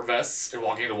Walmart vests and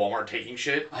walking into Walmart taking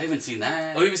shit. I haven't seen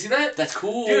that. Oh, you haven't seen that? That's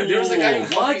cool. Dude, there was a guy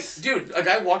who what? fucking... Dude, a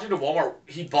guy walked into Walmart.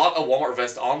 He bought a Walmart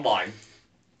vest online.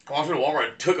 walked into Walmart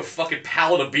and took a fucking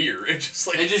pallet of beer and just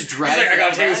And just he's dragged like, I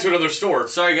gotta it take this back? to another store.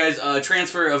 Sorry guys,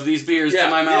 transfer of these beers Yeah, to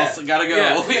my mouth. yeah. Gotta go.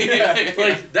 Yeah.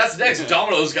 Like, that's next.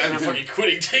 Domino's guys are fucking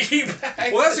quitting taking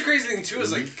bags. Well, that's the crazy thing too.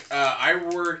 Is like I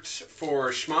worked for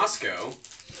Schmosco.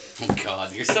 Oh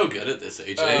God, you're so good at this,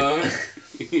 AJ.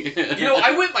 You know,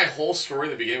 I went my whole story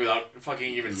in the beginning without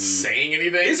fucking even saying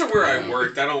anything. These are where I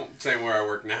worked. I don't say where I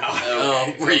work now.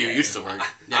 Oh, where you used to work.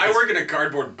 Yeah, I work in a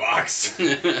cardboard box.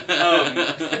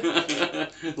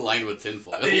 lined with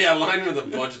tinfoil. Yeah, lined with a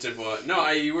bunch of tinfoil. No,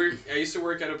 I used to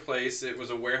work at a place. It was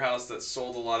a warehouse that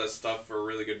sold a lot of stuff for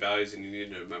really good values, and you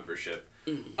needed a membership.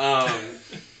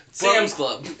 Sam's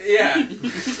Club. Yeah.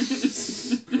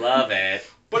 Love it.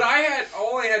 But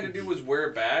all I had to do was wear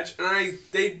a badge, and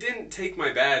they didn't take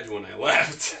my badge when I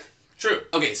left. True.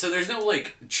 Okay, so there's no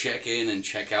like check-in and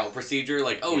check-out procedure.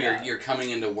 Like, oh, Yeah. you're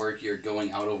coming into work, you're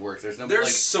going out of work. There's no There's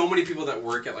like. so many people that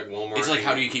work at like Walmart. It's like,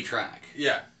 how do you keep track?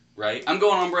 Yeah. Right. I'm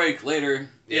going on break later.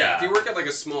 Yeah. If you work at like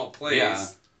a small place. Yeah.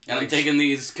 And like, I'm taking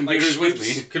these computers with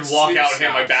me. Could walk out and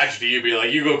hand my Snoop badge to you and be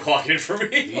like, you go clock in for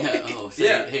me. Yeah. Oh, say,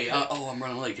 Yeah. Hey. I'm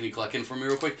running late. Can you clock in for me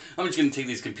real quick? I'm just gonna take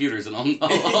these computers and I'll Yeah.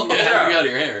 help you out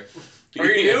of your hair. Are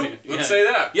you new? Let's say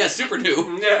that. Yeah, super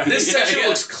new. Yeah. This Yeah, section yeah.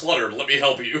 looks cluttered. Let me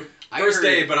help you. I First heard-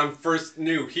 day, but I'm first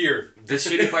new here. The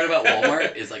shitty part about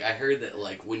Walmart is like I heard that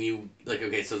like when you like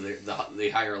okay so they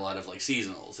hire a lot of like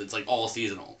seasonals. It's like all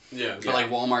seasonal. Yeah. But like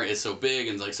Walmart is so big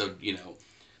and like so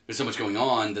there's so much going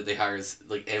on that they hire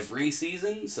like every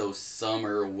season. So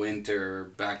summer,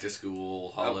 winter, back to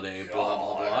school, holiday, blah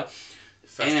blah blah.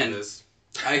 Festivus.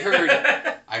 I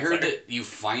heard that you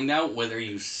find out whether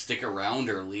you stick around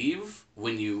or leave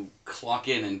when you clock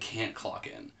in and can't clock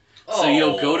in. So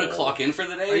you'll go to clock in for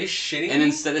the Are you day, shitting and me?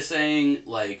 instead of saying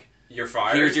like You're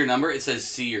fired. here's your number, it says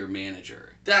see your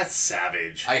manager. That's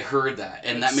savage. I heard that,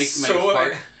 and that makes my So-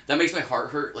 heart. That makes my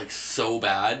heart hurt like so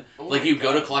bad. Oh like my you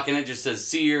go to God. clock in, it just says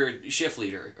see your shift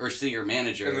leader or see your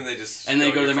manager, And then they just. and then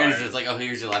you go to you're the manager. fired. It's like, oh,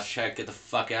 here's your last check. Get the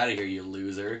fuck out of here, you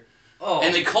loser. Oh.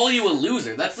 And they call you a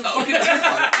loser. That's the fucking weird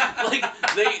part. Like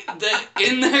they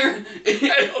in there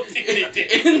I don't think they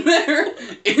did.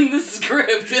 in the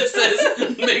script it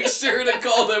says make sure to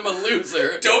call them a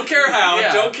loser. Don't care how,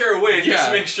 Yeah. don't care when, Yeah.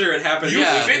 just make sure it happens. You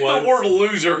Yeah. fit once. the word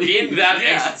loser in that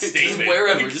Yeah, exit just statement.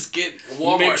 wherever, just get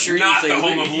Walmart, make sure not you say the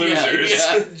home of yeah, losers.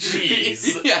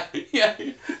 Yeah, Jeez. yeah.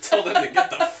 Tell them to get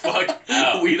the fuck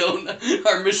out. We don't.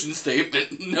 Our mission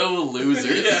statement: no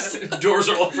losers. Yeah. Doors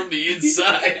are locked from the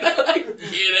inside.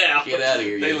 Get out. Get out of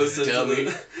here, They you listen dummy.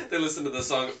 they listen to the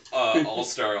song All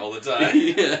Star all the time.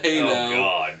 Yeah, hey Oh now.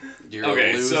 God. You're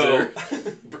Okay, a loser. so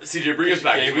CJ, bring us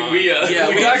back. Game We, on. we, yeah,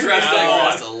 we we digressed a lot.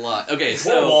 digressed a lot. Okay, Poor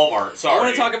so Walmart. Sorry. I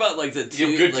want to talk about like the You two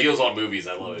have good like, deals on movies.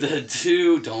 I love it. The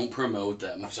two don't promote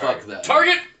them. Sorry. Fuck them.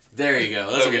 Target. There you go.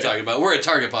 That's what we're Okay. talking about. We're a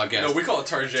Target podcast. No, we call it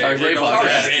Target. Target We call it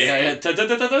podcast. Target. Yeah.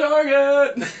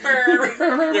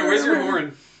 Target. Yeah, where's your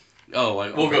horn? Oh,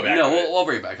 We'll go back No, to it. we'll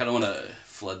bring it back. I don't want to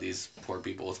flood these poor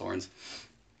people with horns.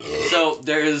 So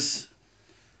there's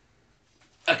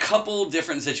a couple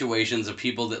different situations of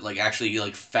people that like actually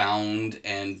like found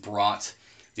and brought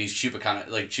these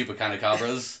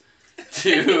chupacabras to.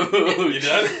 You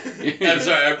done? I'm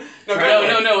sorry.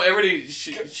 No. Everybody,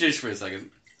 shush for a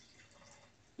second.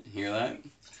 Hear that?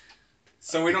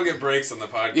 So we don't get breaks on the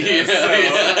podcast. Yeah.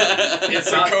 So, It's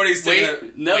so not- Cody's taking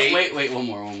Wait, no, Wait. wait, one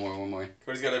more.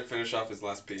 Cody's got to finish off his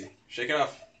last pee. Shake it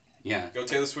off. Yeah, Go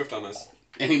Taylor Swift on us.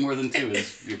 any more than two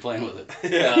is you're playing with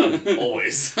it. Yeah.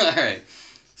 Always. All right.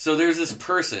 So there's this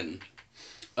person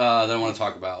that I want to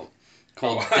talk about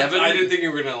called Devin. I didn't think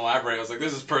you were going to elaborate. I was like,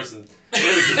 this is person.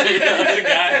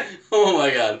 guy. Oh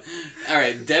my god. All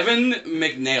right, Devin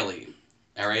McNally.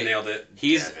 All right. Nailed it.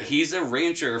 Devin. He's a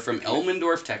rancher from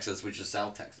Elmendorf, Texas, which is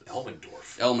South Texas.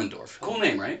 Elmendorf. Cool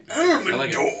name, right? I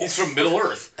like it. He's from Middle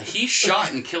Earth. He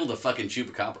shot and killed a fucking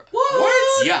chupacabra.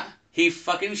 What? Yeah, he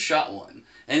fucking shot one.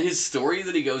 And his story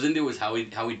that he goes into is how he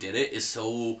did it is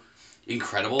so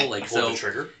incredible. Like Pulled so, the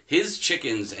trigger. his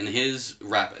chickens and his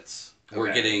rabbits were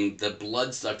Okay. getting the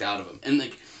blood sucked out of them. And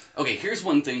like, okay, here's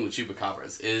one thing with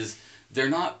chupacabras is they're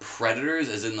not predators,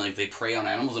 as in like they prey on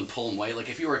animals and pull them away. Like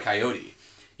if you were a coyote,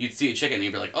 you'd see a chicken and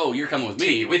you'd be like, oh, you're coming with me.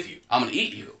 Take it with you. I'm gonna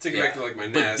eat you. Take it back to like my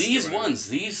But nest. these or whatever. ones,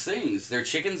 these things, they're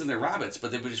chickens and they're rabbits,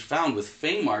 but they were just found with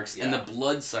fang marks and the Yeah.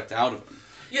 blood sucked out of them.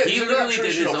 Yeah, He they're literally not did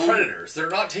his traditional own- predators. They're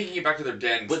not taking it back to their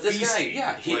den. But this guy, feasting.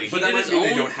 yeah, he Like, But that did might his mean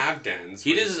they own- don't have dens.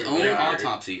 He which did is his super own weird.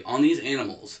 autopsy on these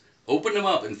animals, opened them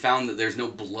up, and found that there's no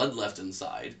blood left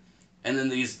inside. And then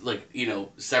these, like,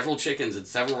 several chickens and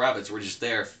several rabbits were just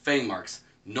there, fang marks,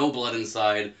 no blood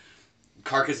inside,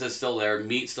 carcass is still there,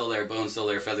 meat still there, bones still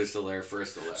there, feathers still there, fur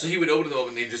still there. So he would open them up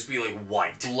and they'd just be like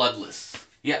white. Bloodless.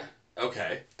 Yeah.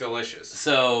 Okay. Delicious.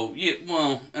 So,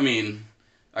 I mean,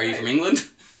 are you from England?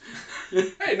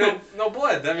 Hey, no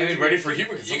blood. That means ready for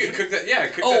human You consumption. can cook that. Yeah,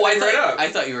 cook Oh, that thing right up. I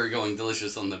thought you were going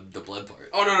delicious on the blood part.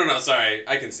 Oh no! Sorry,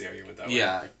 I can see how you went that way.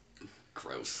 Yeah,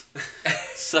 gross.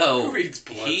 So Who eats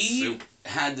blood he soup?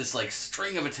 had this like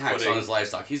string of attacks Pudding. on his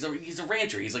livestock. He's a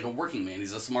rancher. He's like a working man.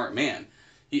 He's a smart man.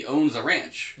 He owns a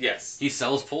ranch. Yes. He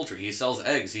sells poultry. He sells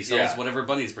eggs. He sells Yeah. whatever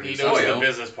bunnies He produce. knows I don't the know.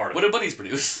 business part of What it. do bunnies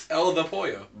produce? El de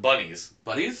pollo. Bunnies.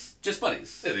 Bunnies? Just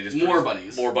bunnies. Yeah, they just More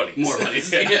produce bunnies. More bunnies. More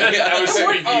bunnies. Yeah. I was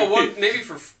saying Maybe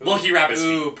for Lucky rabbits.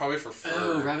 Ooh, probably for fur.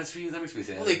 Oh, rabbits for you? That makes me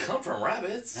sad. Well, they come from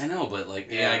rabbits. I know, but like,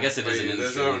 yeah, I guess it is an There's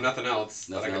industry. nothing else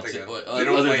Nothing that I else. can think of. Other They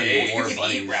don't than lay eggs. more You can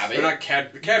bunnies. eat rabbit. They're not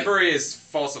Cadbury is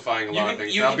falsifying a lot of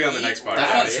things. That'll be on the next podcast.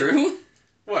 That's not true.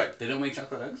 What? They don't make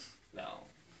chocolate eggs? No.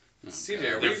 CJ,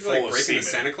 are They're we full like of breaking the semen.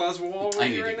 Santa Claus wall with I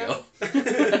you need right to now?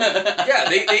 go.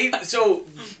 Yeah, so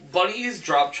bunnies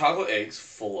drop chocolate eggs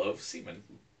full of semen.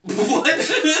 What?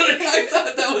 I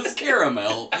thought that was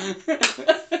caramel.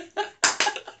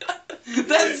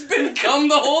 That's been cum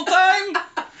the whole time?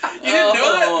 You didn't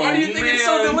know that? Why do you think it's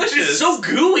so man. delicious? It's so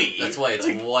gooey. That's why it's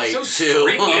Like, white so too.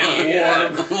 stringy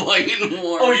and warm. White and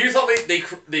warm. Oh, you thought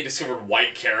they discovered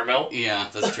white caramel? Yeah,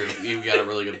 that's true. You've got a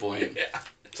really good point. Yeah.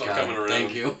 It's all God, coming around.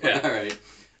 Thank you. Yeah. All right.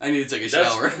 I need to take a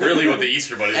That's shower. really what the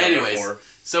Easter bunnies are Anyways, there for.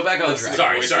 so back on Listen,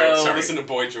 track. Sorry. Listen to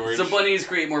Boy George. So bunnies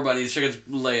create more bunnies, chickens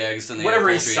lay eggs, and they Whatever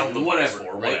have he's poultry, selling the whatever,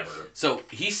 bunnies for, right? whatever. So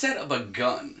he set up a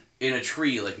gun in a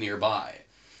tree like nearby,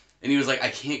 and he was like, "I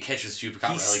can't catch this chupacabra."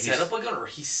 He Like, set up a gun, or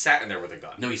he sat in there with a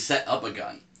gun? No, he set up a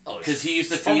gun. Oh, 'Cause he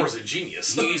used to farmer's a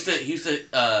genius. He used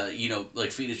to,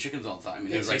 like feed his chickens all the time, and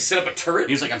he was He like, set up a turret.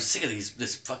 he was like, "I'm sick of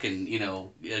this fucking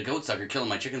goat sucker killing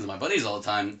my chickens and my buddies all the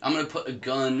time. I'm gonna put a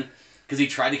gun." Because he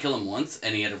tried to kill him once,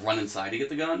 and he had to run inside to get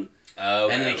the gun.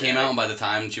 Okay, And then he came out, and by the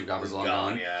time Chupacabra's long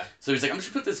gone. Yeah. So he's like, I'm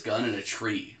just gonna put this gun in a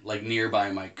tree, like nearby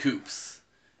my coops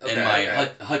Okay, and my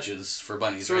okay. hutches for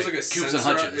bunnies. So it was right? like a coops and censor.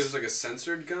 hutches. It was like a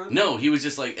censored gun. No, he was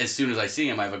just like, as soon as I see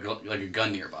him, I have a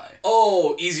gun nearby.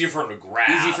 Oh, easier for him to grab.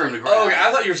 Easy for him to grab. Oh, okay.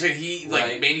 I thought you were saying he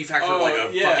Right. manufactured Oh, like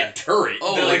a yeah. fucking turret.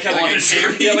 Oh, That, like had on a a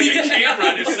camera. tree. Yeah, like a camera.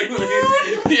 And it's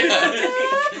like, Yeah.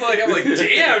 I'm like,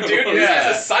 damn, dude. Yeah. This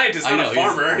guy's a scientist, I not know, a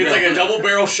he's- farmer. it's like a double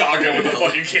barrel shotgun with a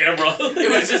fucking camera. It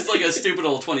was just like a stupid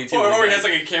old 22. Or he has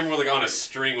like a camera with, like on a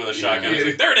string with a shotgun. He's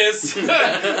like, there it is.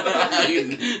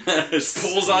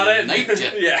 Pulls on it. Knifed ya.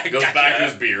 Yeah, Goes gotcha. back to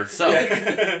his beer. So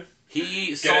Yeah.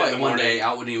 he it saw in it the one morning. day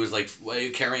out when he was like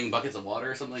carrying buckets of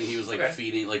water or something. He was like Okay.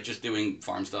 feeding, like just doing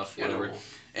farm stuff, Yeah, whatever. normal.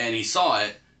 And he saw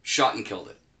it, shot and killed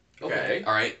it. Okay.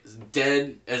 All right,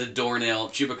 dead as a doornail.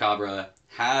 Chupacabra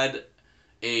had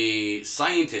a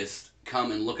scientist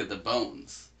come and look at the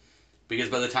bones, because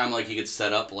by the time like he could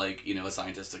set up like a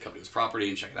scientist to come to his property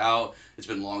and check it out, it's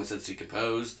been long since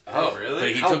decomposed. Oh, But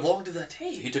really? he How took- long did that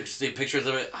take? He took pictures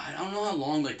of it. I don't know how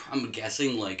long. Like I'm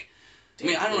guessing like. I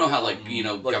mean, I don't know how like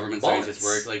government scientists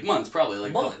work. Like months, probably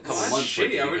like Months. a couple Well, that's months. for it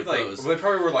shitty. to I would like. decompose. Well, they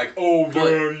probably were like, oh, But-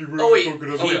 yeah, you really oh, wait,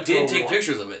 fucking up He that did photo. take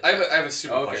pictures of it. I have a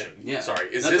stupid Okay. question. Yeah. Sorry.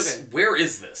 Is That's this okay. where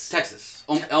is this? Texas,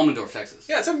 Elmendorf, Texas.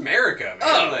 Yeah, it's America, man.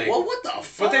 Oh, like, well, what the fuck?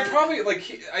 but they probably like.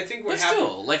 I think what But happened.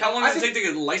 still, like, how long I does it think- take to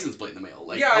get a license plate in the mail?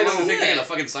 Like, Yeah, how I long does know. it take to Yeah. get a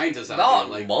fucking scientist out Not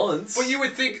there? Like, months. Well, you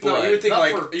would think. But you would think not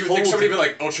like. for You would think total somebody would be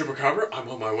like, oh, Chupacabra, I'm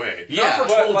on my way. yeah, Not for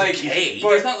but, total like, decay. but-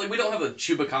 there's not like we don't have a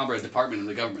Chupacabra department in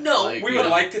the government. No, like, We would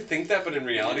like to think that, but in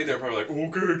reality, they're probably like,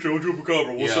 okay, tell Chupacabra,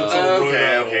 we'll Yeah. send someone right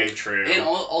okay, out. okay, true. And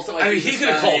also, I mean, think he this could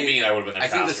have guy- called me and I would have been there I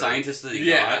think the faster. scientist that he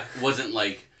Yeah. got wasn't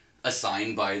like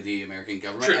assigned by the American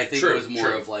government. True, I think true, it was more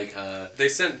true. of like They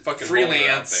sent fucking Mulder out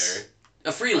Freelance. there.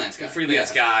 a freelance guy. Freelance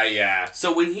Yeah. guy, yeah.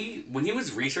 So when he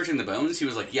was researching the bones, he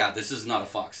was like, "Yeah, this is not a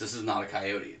fox. This is not a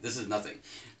coyote. This is nothing."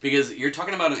 Because you're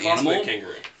talking about an Possibly animal. a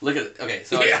kangaroo. Look at it. Okay,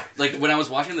 so Yeah. like when I was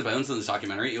watching the bones in this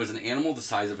documentary, it was an animal the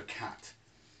size of a cat.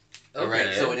 All right,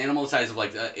 Okay. so an animal the size of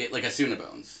like Asuna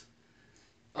bones.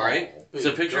 All right, Oh, so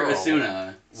big picture girl.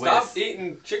 Asuna Stop with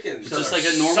eating chickens. Just like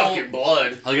a normal- Sucking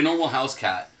blood. like a normal house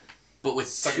cat, but with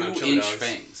Sucking on 2 chili inch dogs.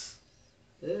 fangs.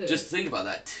 Just think about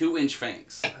that, 2 inch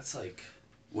fangs. That's like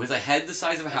With a head the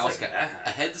size of a That's house like cat, that.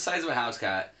 a head the size of a house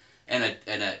cat,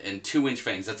 and 2 inch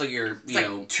fangs. That's like your it's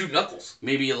like 2 knuckles.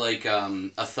 maybe like a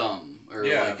thumb or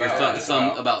Yeah, like your about- thumb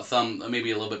about. about thumb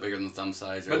maybe a little bit bigger than the thumb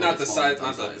size. Or But a not little the bit smaller size, than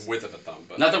not thumb the size. width of a thumb,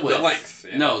 but Not the width. length.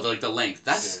 Yeah. No, like the length.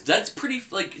 That's pretty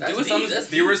like That's do a neat. thumbs That's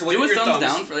Viewers, look do at a your thumbs thumbs.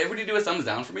 down for everybody. Do a thumbs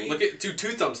down for me. Look at two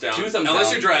thumbs down. 2 thumbs Unless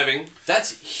down. you're driving.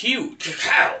 That's huge.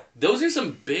 How? Those are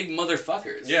some big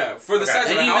motherfuckers. Yeah, for the Okay. size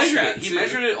And of a he house measured cat. it. He too.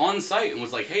 measured it on site and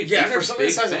was like, "Hey, Yeah, these for are something the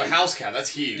big size of a things." house cat, that's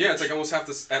huge. Yeah, it's like almost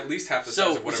at least half the size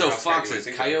So of whatever house cat you foxes, would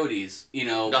think of. coyotes,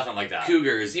 Nothing like that.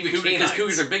 cougars, Even because canines.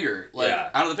 cougars are bigger, like Yeah.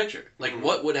 out of the picture. Like Mhm.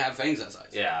 what would have fangs that size?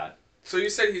 Yeah. So you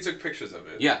said he took pictures of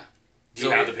it. Yeah. Do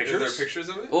you have the pictures? Is there pictures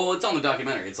of it? Well, it's on the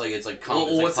documentary. It's like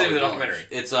what's the name of the documentary?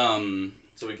 It's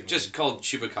So we can just called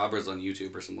Chupacabras on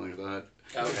YouTube or something like that.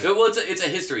 Okay. Well, it's a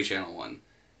History Channel one.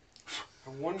 I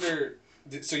wonder.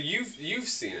 So you've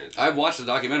seen it? I watched the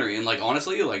documentary and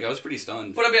honestly, I was pretty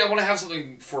stunned. But I mean, I want to have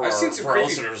something for I've our, seen some for our creepy-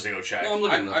 listeners to go check. No, I'm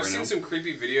looking it up I've right seen now. some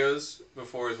creepy videos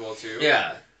before as well too.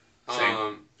 Yeah.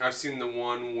 Same. I've seen the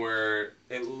one where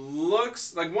it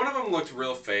looks like one of them looked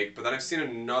real fake, but then I've seen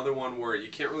another one where you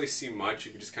can't really see much;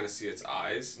 you can just kind of see its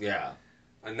eyes. Yeah.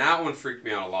 And that one freaked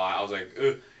me out a lot. I was like,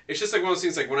 ugh. It's just like one of those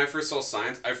things. Like when I first saw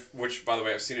Science, which by the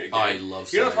way I've seen it again. I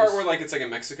love. You know the part Science. where it's like in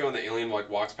Mexico and the alien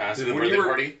walks past. Do the when birthday you were,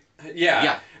 party? Yeah.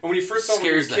 Yeah. And when you first saw it when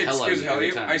you were a Scares the kid, hell out scares of the me hell out of every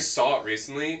you. time. I saw it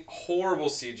recently. Horrible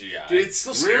CGI. Dude, it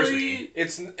still scares me.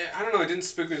 It's I don't know. It didn't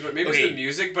spook me as much. Maybe Okay. it's the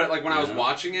music, but when I was Yeah.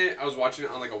 watching it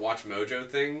on like a Watch Mojo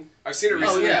thing. I've seen it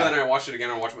recently, yeah. but then I watched it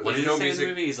again on Watch Mojo. What There's did no he say in music. the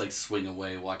movie? He's like swing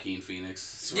away, Joaquin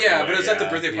Phoenix. Yeah, but it's at the Yeah.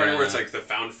 birthday party where it's Yeah. like the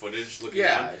found footage looking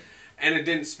Yeah. on, and it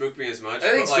didn't spook me as much.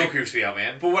 I think it but, still creeps me out,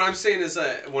 man. but what I'm saying is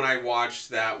that when I watched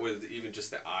that with even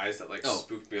just the eyes, that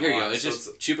spooked me a Here lot. you go. It's So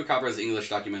just Chupacabra's English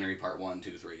documentary part 1,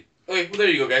 2, 3. Okay, well, there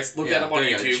you go, guys. Look that up on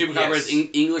there you go. YouTube. Chupacabra's Yes.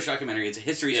 English documentary. It's a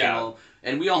History Yeah. Channel,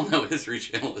 and we all know History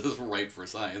Channel is ripe for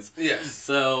science. yes,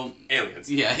 So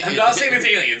aliens. yeah, I'm not saying it's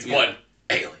aliens, Yeah. but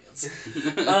aliens.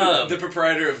 The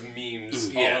proprietor of memes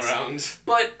all Yes. around.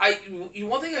 But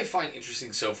one thing I find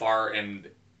interesting so far, and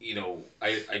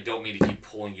I don't mean to keep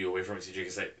pulling you away from it, CJ,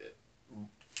 because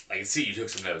I can see you took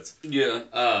some notes. yeah.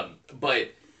 But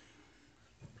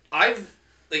I've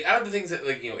out of the things that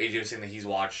AJ was saying that he's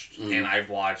watched and I've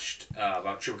watched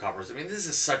about chupacabras. I mean, this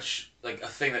is such a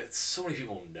thing that so many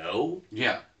people know.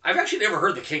 Yeah. I've actually never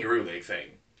heard the kangaroo leg thing.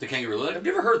 The kangaroo leg? I've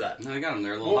never heard that. No, I got them.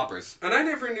 They're little hoppers. And I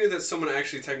never knew that someone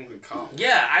actually technically caught.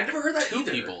 Yeah, I've never heard that Two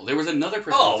either. people. There was another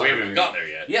person. Oh, that's we on haven't even there. gotten there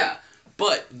yet. Yeah,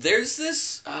 but there's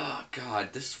this. Oh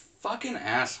God, this fucking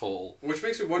asshole. Which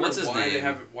makes me wonder What's his name?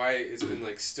 why it's been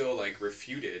still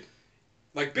refuted.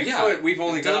 Like Bigfoot, Yeah, we've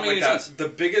only it doesn't got make that. any sense. The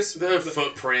biggest, The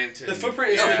footprint. the and-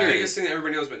 footprint is Yeah. the Period. biggest thing that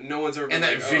everybody knows, but no one's ever been And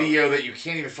that like, video that you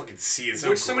can't even fucking see. It's so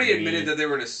which somebody grainy. admitted that they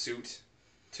were in a suit,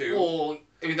 too. Well,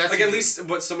 I mean, that's... At least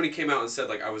what somebody came out and said,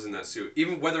 I was in that suit.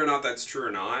 Even whether or not that's true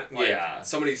or not, Yeah.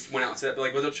 somebody went out and said,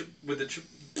 with the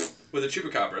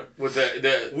chupacabra. With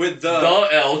the With the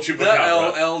L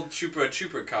Chupacabra. The LL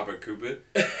Chupacabra Cupid.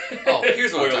 Oh,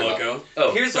 here's what I'm Oil talking about. loco.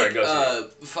 Oh, Here's sorry, go sorry.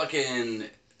 fucking.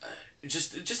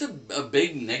 Just a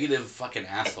big negative fucking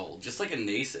asshole, just like a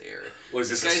naysayer.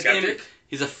 Was this a This guy's name,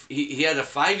 skeptic? he had a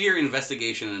 5-year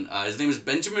investigation. His name is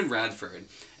Benjamin Radford,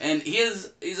 and he's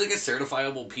like a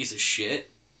certifiable piece of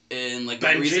shit. And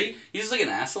Benji? He's like an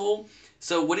asshole.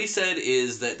 So what he said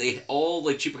is that they all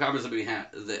chupacabras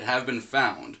that have been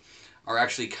found are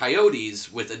actually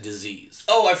coyotes with a disease.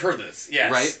 Oh, I've heard this.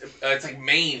 Yes. Right? It's like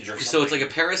mange or something. So it's like a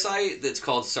parasite that's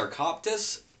called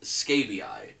Sarcoptes scabii.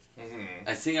 Mm-hmm.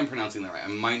 I think I'm pronouncing that right. I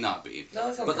might not be. No,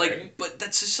 that sounds But right. but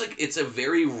that's just it's a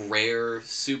very rare,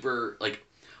 super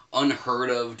unheard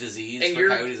of disease And for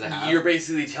coyotes to have. you're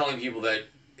basically telling people that...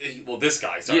 Well, this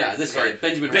guy, sorry. Yeah, this guy,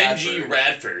 Benjamin Benji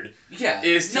Radford. Yeah.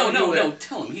 is no, telling people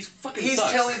tell him. He's fucking He's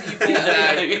sucks. telling people Yeah,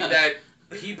 that yeah. that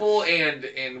people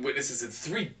and witnesses in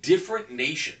 3 different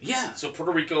nations. Yeah. So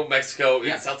Puerto Rico, Mexico,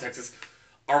 Yeah. and South Texas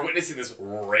are witnessing this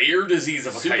rare disease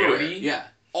of a Super coyote. rare, yeah.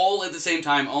 All at the same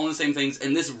time, all in the same things,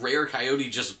 and this rare coyote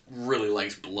just really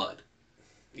likes blood.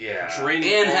 Yeah.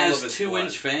 Draining And all has of its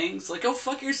 2-inch blood. fangs. Go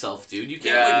fuck yourself, dude. You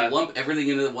can't Yeah. lump everything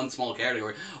into one small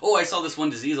category. Oh, I saw this one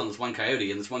disease on this one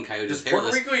coyote, and this one coyote Does is Puerto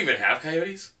hairless. Rico even have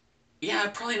coyotes? Yeah,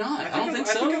 probably not. I don't think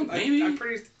so. I'm Maybe. I'm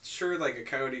pretty sure a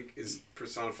coyote is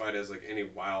personified as any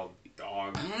wild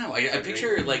dog. I don't know. I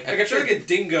picture I feel like a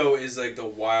dingo is the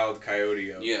wild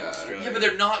coyote of Yeah. Australia. Yeah, but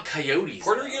they're not coyotes.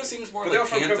 Puerto though. Rico seems more But they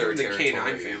like also come panther from the territory.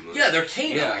 canine family. Yeah, they're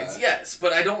canines, yes.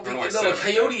 But I don't I don't think... know why I No, a said it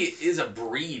like coyote is a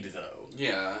breed, though.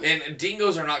 Yeah. And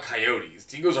dingoes are not coyotes.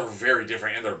 Dingoes are very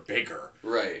different, and they're bigger.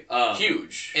 Right.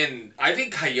 Huge. And I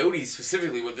think coyotes,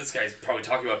 specifically what this guy's probably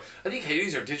talking about, I think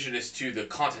coyotes are indigenous to the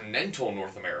continental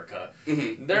North America.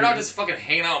 Mm-hmm. They're not just fucking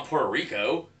hanging out in Puerto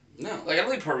Rico. No. I don't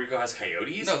think Puerto Rico has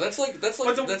coyotes. No, that's the-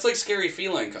 that's like scary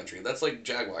feline country. That's like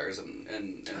jaguars and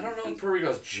I don't know if Puerto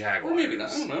Rico's jaguars. Or maybe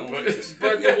not. I don't know.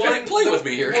 But the one play with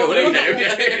me here, well, Cody.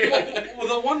 okay. Well,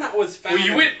 the one that was found. Well,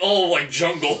 you went all like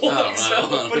jungle. Oh, so-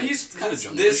 no. But he's Kind of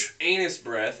junglish. this anus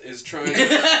breath is trying.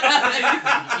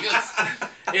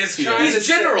 Is Yeah. he's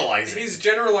generalizing. He's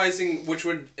generalizing, which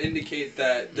would indicate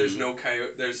that there's no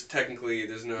coyote. There's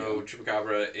no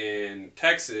chupacabra in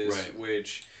Texas, Right.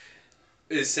 which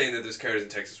is saying that there's coyotes in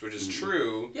Texas, which is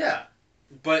true. Yeah.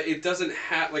 But it doesn't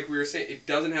have, like we were saying, it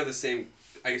doesn't have the same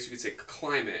I guess you could say,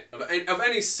 climate of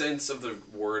any sense of the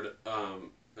word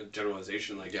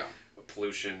generalization, like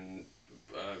pollution.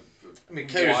 I mean,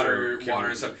 water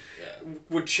and stuff yeah.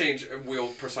 would change. We'll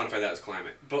personify that as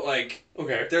climate, but like,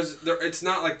 okay, it's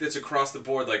not like it's across the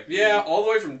board. Like, all the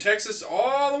way from Texas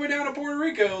all the way down to Puerto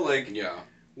Rico. Like,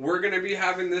 we're gonna be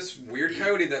having this weird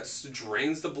coyote that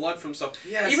drains the blood from stuff.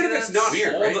 Yeah, even if it's not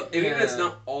weird, all right? even if it's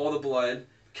not all the blood.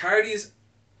 Coyotes.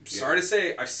 Sorry to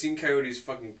say, I've seen coyotes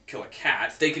fucking kill a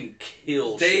cat. They can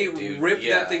kill. They shit, dude. rip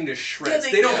that thing to shreds.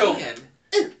 Yeah, they don't go.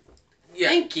 Yeah.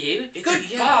 Thank you.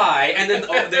 Goodbye, and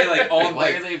then they like all Why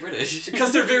like are they British?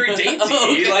 because they're very dainty.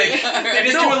 Okay. Like they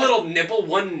just do a little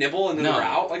one nibble, and then they're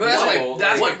out. Like, but that's no, like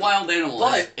that's what like, wild animal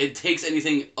but, is. It takes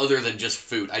anything other than just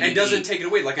food. and doesn't take it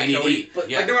away like a coyote. But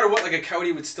like no matter what, like a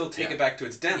coyote would still take it back to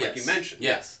its den, like you mentioned.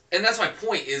 Yes. And that's my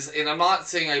point is, and I'm not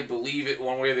saying I believe it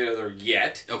one way or the other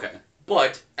yet. Okay.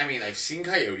 But I mean, I've seen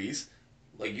coyotes,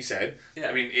 like you said. Yeah.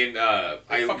 I mean,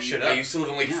 I used to live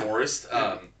in Lake Forest.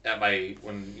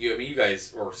 You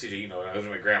guys or CJ, you know, I was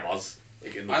with my grandma's.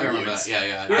 Like in the I remember woods. that.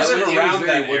 Yeah. We live around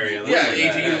that woody. area. Yeah,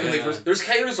 Yeah. there's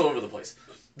coyotes all over the place.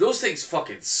 Those things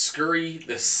fucking scurry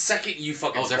the second you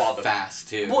fucking they're spot them. fast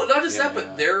too. Well, not just that,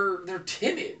 but they're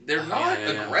timid. They're not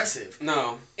yeah. aggressive.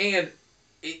 No. And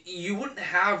you wouldn't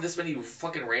have this many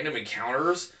fucking random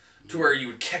encounters to where you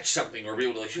would catch something or be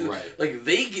able to like shoot. Right. Like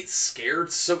they get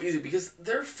scared so easy because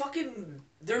they're vermin.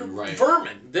 They're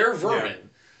vermin.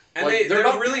 And like, they're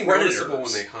not really predators. noticeable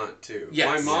when they hunt too. Yes.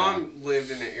 My mom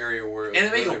lived in an area where it was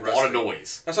and they make really a lot of rustic.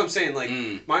 noise. That's what I'm saying. Like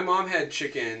my mom had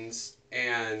chickens,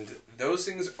 and those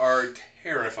things are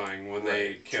terrifying when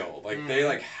they kill. Like they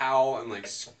like howl and like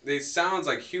they sound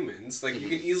like humans. Like you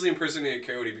can easily impersonate a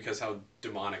coyote because how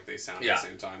demonic they sound at the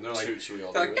same time. They're like, should we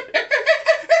all they're do like, it?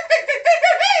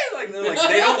 they're like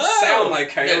they don't sound like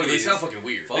coyotes. Yeah, they sound fucking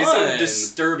weird. They sound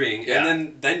disturbing, Yeah.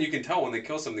 and then you can tell when they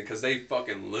kill something because they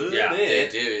fucking love Yeah,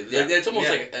 it. Dude, it's almost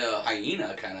like a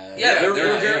hyena kind of. Yeah, they're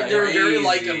very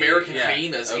like crazy. American Yeah.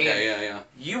 hyenas. Okay, and yeah.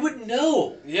 you would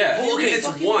know. Yeah, Well, okay, it's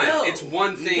fucking one. no. It's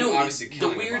one thing. No, obviously, the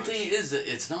killing a weird bunch. thing is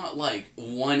that it's not like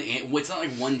it's not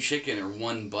like one chicken or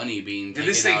one bunny being And taken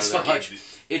this out thing's of the fucking. hutch.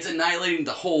 It's annihilating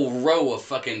the whole row of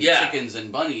fucking chickens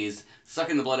and bunnies,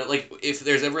 sucking the blood out. Like if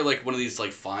there's ever like one of these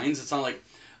like finds, it's not like,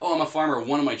 oh, I'm a farmer,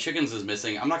 one of my chickens is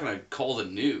missing. I'm not gonna call the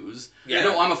news. Yeah.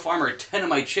 No, I'm a farmer, 10 of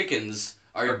my chickens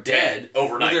are dead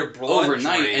overnight. With their blood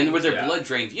overnight, drained. and with their blood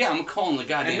drained. Yeah, I'm calling the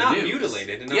goddamn and not news.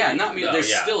 mutilated. And Not mutilated.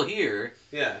 They're still here.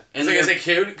 Yeah. And like I they're-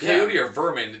 said, coyote or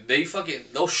vermin,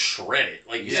 they'll shred it.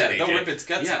 Like you said, they'll AJ. rip its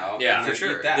guts out. Yeah, and for then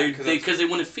sure. eat that, Because they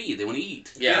want to feed. They want to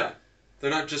eat. Yeah. They're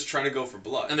not just trying to go for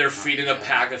blood. And they're feeding a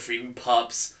pack, they're feeding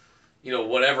pups,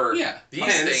 whatever. Yeah. These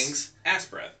Hence, things. ass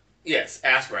breath. Yes,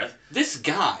 ass breath. This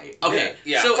guy. Okay.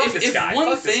 Yeah, So fuck this if guy. one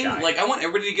Fuck this thing, guy. like, I want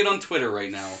everybody to get on Twitter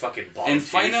right now Fucking bottom and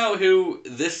find teeth. out who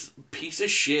this piece of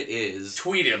shit is.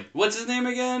 Tweet him. What's his name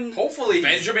again? Hopefully,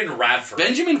 Benjamin Radford.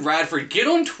 Benjamin Radford. Get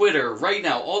on Twitter right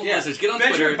now. All the listeners, get on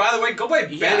Benjamin, Twitter. by the way, go by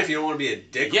Ben Yeah. if you don't want to be a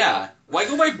dick. Yeah. Why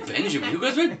go by Benjamin? Who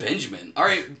goes by Benjamin? All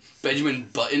right, Benjamin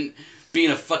Button.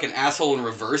 Being a fucking asshole in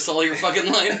reverse all your fucking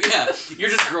life. Yeah, you're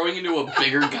just growing into a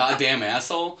bigger goddamn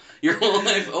asshole your whole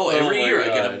life. Oh, every my year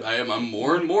God. I'm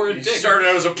more and more a You dick. started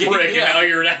out as a prick, and yeah. now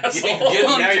you're an asshole. Get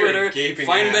on Now you're a Twitter, gaping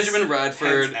find ass. Benjamin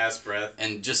Radford, Hence ass breath.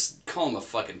 and just call him a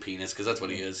fucking penis, because that's what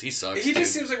he is. He sucks. He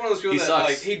just dude. seems like one of those people He that sucks.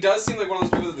 like he does seem like one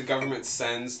of those people that the government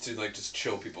sends to like just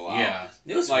chill people out. Yeah.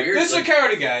 It was Like weird. this is like, a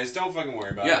coyote, guys. Don't fucking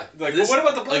worry about Yeah. it. Like, This- but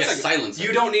what about the like blood a silencer.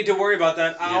 You don't need to worry about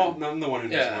that. I'm the one who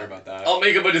needs to worry about that. I'll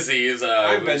make up a disease.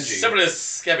 I'm Benji. Seminus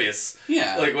scabious.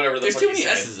 yeah. Like whatever the There's fuck too you many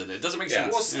say. S's in it. It doesn't make Yeah.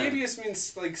 sense. Well, Yeah. scabious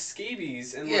means like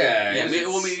scabies and Yeah, like, Yeah,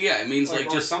 it's- it means like, like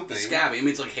or just something. scabby. It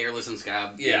means like hairless and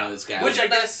scab. Yeah. Scab. Which I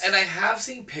guess- guess, and I have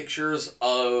seen pictures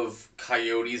of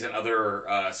coyotes and other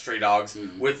stray dogs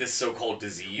with this so-called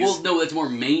disease. Well, no, that's more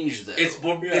mange though. it's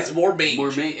more mange.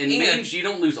 More mange. And mange, you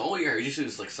don't lose all your hair. You just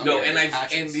lose like some. No, hair, and like and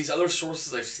patches. these other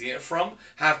sources I've seen it from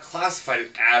have classified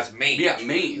it as mange. Yeah,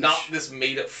 mange. Not this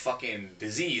made-up fucking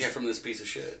disease. Yeah, from this piece of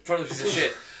shit. From this piece of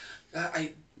shit.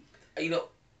 I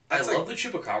That's love the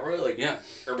Chupacabra, like Yeah.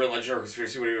 urban legend or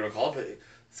conspiracy, whatever you want to call it, but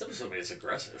this episode made us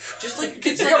aggressive. Just like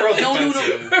It's like real no,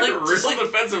 defensive. like real just like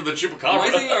defensive the my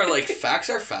Chupacabra. thing are like facts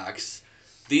are facts.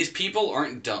 These people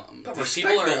aren't dumb. But These respect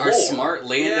people the are lore. smart,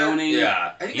 landowning.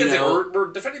 Yeah, I think You that's it. know,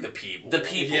 We're defending the people. The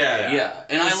people. Yeah. Yeah.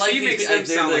 And I like He these makes people. them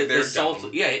sound like they're salt.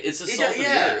 dumb. Yeah, it's the He salt does- of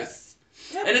yeah. the earth.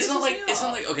 Yeah, And it's not like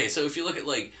pisses me off. okay. So if you look at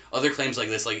like other claims like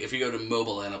this, like if you go to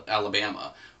Mobile,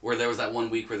 Alabama, where there was that one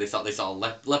week where they thought they saw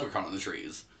a leprechaun on the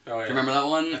trees. Oh, yeah. Do you remember that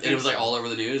one? And think it was like so. all over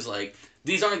the news. Like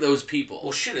These aren't those people.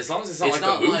 Well, shit. As long as it's not It's like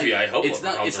not the movie, like- I hope it's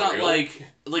not. It's not real.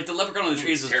 like the leprechaun on the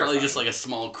trees was probably just like a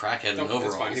small crackhead in That's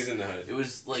overalls. fine. He's in the hood. It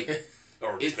was like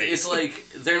Or it's like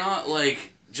they're not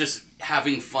like just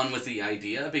having fun with the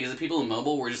idea, because the people in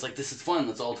Mobile were just like, this is fun,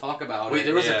 let's all talk about Wait, it.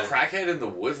 there was Yeah. a crackhead in the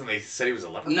woods and they said he was a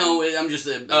leprechaun? No, I'm just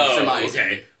surmising.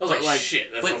 okay. I was But, like,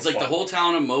 shit, that But sounds like the fun. whole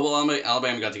town of Mobile,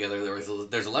 Alabama got together.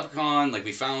 There's a leprechaun. Like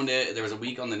we found it. There was a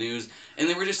week on the news, and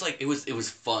they were just like, it was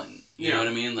fun. You know what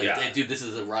I mean? Like, Yeah. hey, dude, this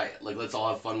is a riot. Like, let's all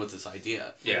have fun with this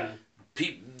idea. Yeah.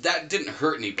 That didn't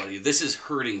hurt anybody. This is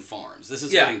hurting farms. This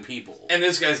is Yeah. hurting people. And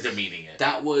this guy's demeaning it.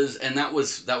 That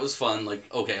was fun. Like,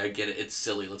 okay, I get it. It's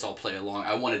silly. Let's all play along.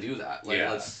 I want to do that. Like,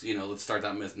 Yeah. let's start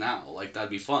that myth now. Like, that'd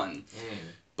be fun. Mm.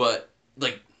 But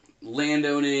like land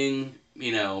owning,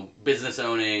 business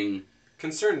owning,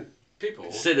 Concerned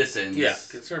people. citizens, Yeah,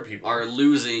 concerned people. are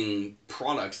losing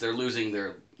products. They're losing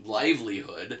their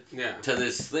livelihood Yeah. to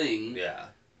this thing Yeah.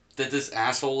 that this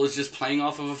asshole is just playing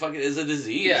off of is a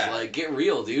disease. Yeah. Like, get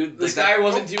real, dude. This Like, guy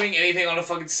wasn't doing anything on a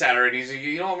fucking Saturday. He's like,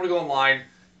 I'm gonna go online.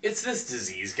 It's this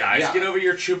disease, guys. Yeah. Get over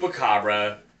your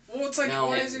chupacabra. Well, it's like, No.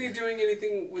 why isn't he doing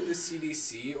anything with the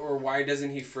CDC, or why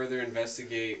doesn't he further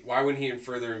investigate? Why wouldn't he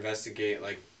further investigate?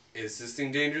 Like, is this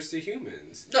thing dangerous to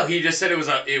humans? No, he just said it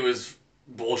was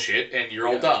bullshit, and you're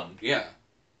all dumb. Yeah.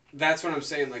 That's what I'm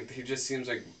saying. Like, he just seems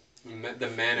like the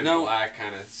man in No. black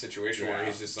kind of situation where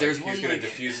he's just like, There's he's one, gonna like-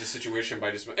 diffuse the situation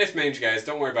by just, it's mange, guys.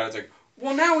 Don't worry about it. It's like,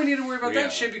 well, now we need to worry about Yeah.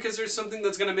 that shit because there's something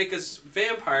that's gonna make us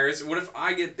vampires. What if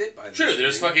I get bit by this? True,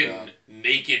 there's thing? fucking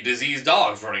naked, diseased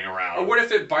dogs running around. Or what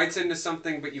if it bites into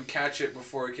something, but you catch it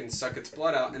before it can suck its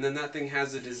blood out, and then that thing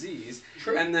has a disease,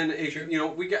 True. and then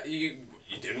it, we got you.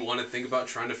 You didn't want to think about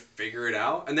trying to figure it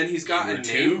out, and then he's got You a were name.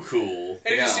 too cool.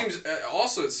 And it just Yeah. seems.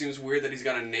 Also, it seems weird that he's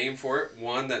got a name for it.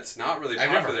 One that's not really I've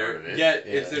never popular. heard of it. Yet,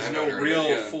 Yeah, if there's I've no never heard of real it,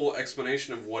 yeah. full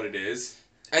explanation of what it is.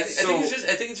 I So- think it's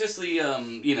just the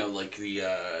like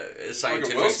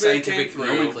the Welshman came scientific through.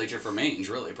 nomenclature for mange,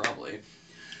 really, probably.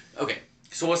 Okay.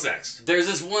 So what's next? There's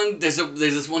this one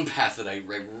path that I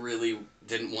really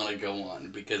didn't want to go on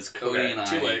because Cody and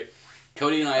Too I late.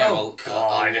 have Oh, a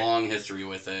God. long history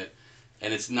with it,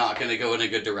 and it's not going to go in a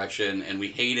good direction, and we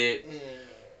hate it.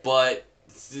 But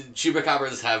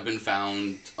chupacabras have been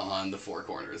found on the Four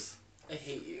Corners. I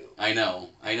hate you. I know.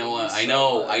 I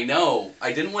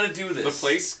didn't want to do this. The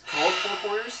place called Four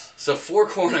Corners. So Four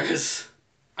Corners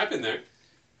I've been there.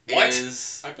 What?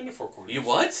 is. I've been to Four Corners. You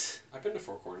what? I've been to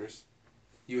Four Corners.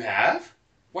 You have?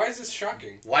 Why is this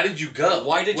shocking? Why did you go?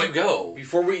 Why did you go?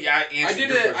 Before we answer I did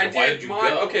your it. question, I why did did you my.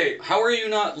 go? Okay. How are you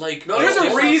not like? No, There's a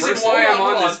different reason person. why I'm Hold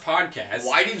on on. this podcast.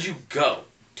 Why did you go?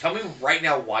 Tell me right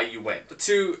now why you went.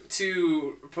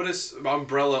 To put a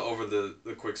umbrella over the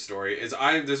quick story is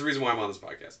there's a reason why I'm on this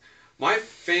podcast. My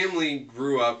family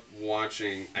grew up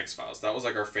watching X-Files. That was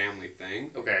like our family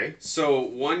thing. Okay. So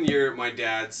one year my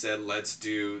dad said, let's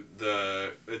do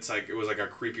it was like a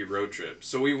creepy road trip.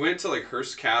 So we went to like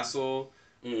Hearst Castle.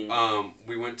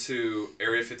 We went to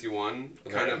Area 51,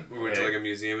 Okay. we went to like a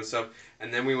museum and stuff.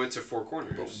 And then we went to Four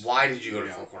Corners. But why did you go to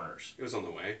Yeah. Four Corners? It was on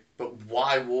the way. But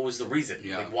why? What was the reason?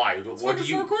 Yeah. Like why? What do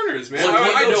you? Four Corners, man.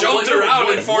 What- I no, jumped what- around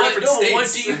what- in four what- different no, states.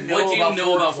 What do you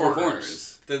know about Four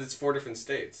Corners? That it's 4 different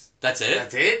states. That's it?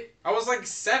 That's it? I was like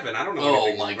 7. I don't know. Oh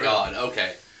anything my about it. god.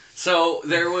 Okay. So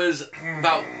there was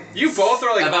about You both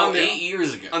are like about on 8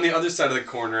 years ago. the other side of the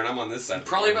corner, and I'm on this side. Of the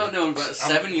Probably corner. about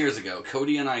 7 years ago,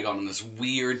 Cody and I got on this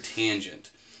weird tangent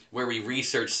where we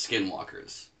researched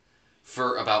skinwalkers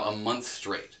for about a month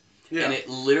straight. Yeah. And it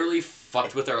literally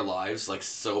fucked with our lives like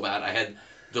so bad. I had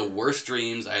the worst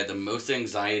dreams, I had the most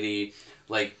anxiety,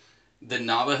 like the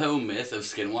Navajo myth of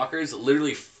skinwalkers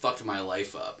literally fucked my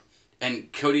life up.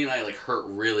 And Cody and I like hurt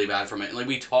really bad from it. And like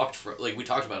we talked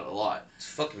about it a lot. It's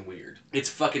fucking weird. It's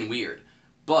fucking weird.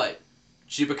 But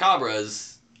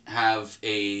chupacabras have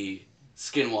a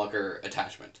skinwalker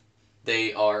attachment.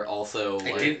 They are also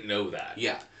I like, didn't know that.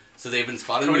 yeah. So they've been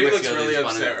spotted Cody in New looks Mexico. really they've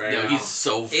spotted- upset right no, now. he's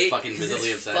so fucking 'cause visibly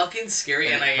it's upset. fucking scary,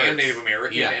 And and it I am hurts. Native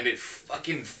American, Yeah. and it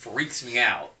fucking freaks me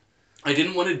out. I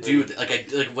didn't want to do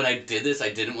like when I did this, I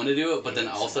didn't want to do it, but then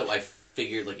also I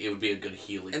figured like it would be a good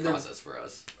healing And process for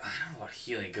us. I don't know about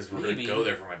healing because we're Maybe. gonna go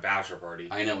there for my bachelor party.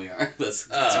 I know we are. That's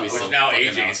Which now fucking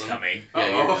AJ's awesome. coming. Yeah,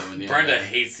 you're Uh-oh. coming, yeah, Brenda yeah.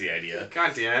 hates the idea.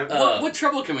 God damn. What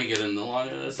trouble can we get in the long?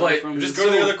 But Just go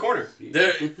to the other corner.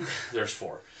 There's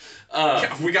 4.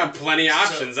 We got plenty of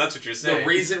options. That's what you're saying. The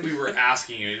reason we were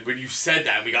asking you when you said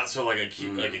that, we got so like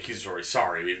accusatory.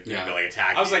 Sorry, we didn't Yeah. mean to like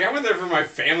attack. I was you. like, I went there for my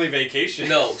family vacation.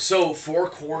 No, so Four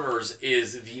Corners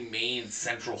is the main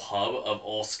central hub of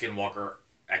all Skinwalker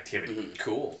activity.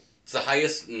 Cool. It's the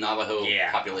highest Navajo Yeah.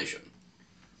 population.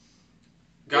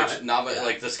 Which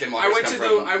like the skinwalkers I went come to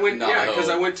from because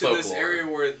I went to this folklore. area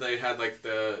where they had like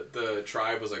the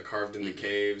tribe was like carved in the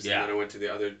caves, Yeah. and then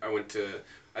I went to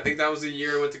I think that was the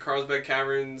year I went to Carlsbad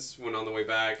Caverns. Went on the way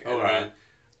back, and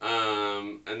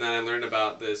then I learned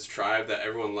about this tribe that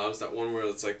everyone loves. That one where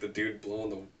it's like the dude blowing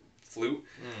the flute.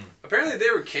 Apparently they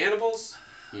were cannibals.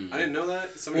 I didn't know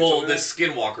that. Somebody told me the that.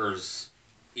 skinwalkers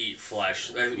eat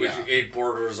flesh, which it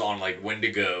borders on like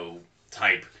Wendigo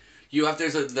type. You have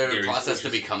there's a process to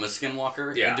become a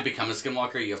skinwalker. Yeah. And to become a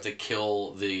skinwalker, you have to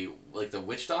kill the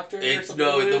witch doctor.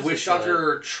 The witch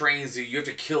doctor trains you. You have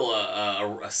to kill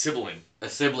a sibling. A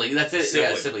sibling. That's it. Sibling.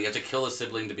 Yeah, a sibling. You have to kill a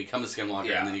sibling to become a skinwalker,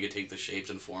 Yeah. and then you can take the shapes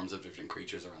and forms of different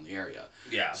creatures around the area.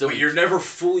 Yeah. So but you're never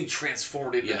fully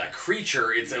transformed into that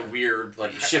creature. It's a weird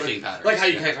shifting pattern. Like how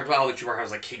you kind of talk about how the Chupacabra has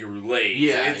like kangaroo legs.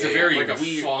 Yeah, It's a very like a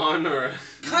weird fawn or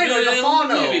kind of like a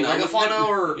fauno, like a fauno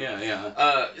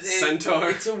or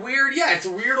centaur. It's a weird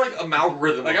like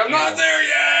amalgam. Like I'm not there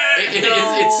yet.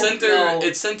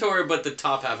 It's centaur, but the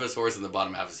top half is horse and the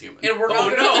bottom half is human. And we're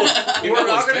not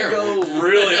gonna go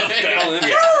really off balance.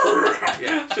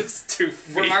 Yeah. Just 2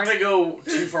 feet. We're not gonna go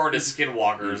too far into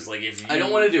skinwalkers. Like if you, I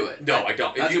don't want to do it. No, I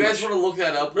don't. If Not you too guys much. want to look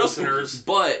that up, listeners,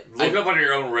 But look it up on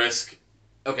your own risk.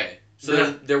 Okay,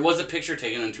 so there was a picture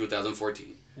taken in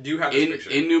 2014. Do you have this picture?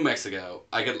 In New Mexico.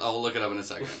 I'll look it up in a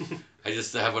second. I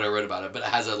just have what I read about it, but it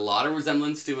has a lot of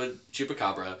resemblance to a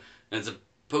chupacabra, and it's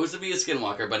supposed to be a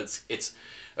skinwalker, but it's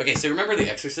okay. So remember The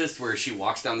Exorcist, where she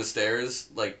walks down the stairs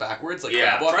like backwards, like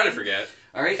crab walking? Try to forget.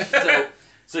 All right,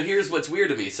 so here's what's weird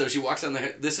to me. So she walks down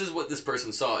this is what this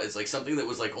person saw. It's like something that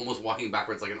was like almost walking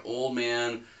backwards, like an old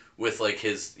man with like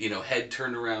his head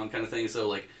turned around kind of thing. So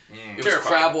like it was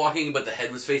crab walking, but the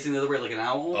head was facing the other way, like an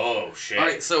owl. Oh shit! All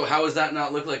right, so how does that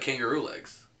not look like kangaroo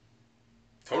legs?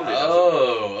 Totally.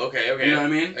 Oh, okay. You know what I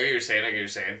mean? I get what you're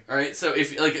saying. All right, so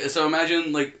so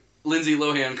imagine like Lindsay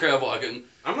Lohan crab walking.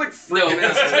 I'm like freaking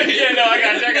out.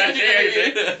 I got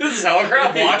you. This is how a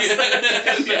crab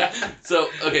walks. Yeah.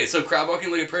 So crab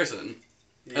walking like a person.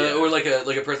 Or like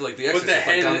a person like the Exorcist. But the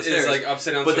head down the stairs. is like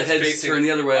upside down. But so the head's facing turned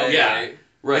the other way. Yeah.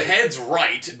 Right. The head's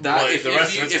right, but the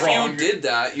rest of it's wrong. If you did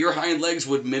that, your hind legs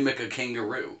would mimic a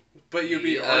kangaroo. But you'd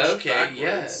be arched backwards.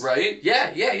 Yes. Right?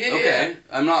 Yeah. Okay.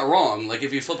 I'm not wrong. Like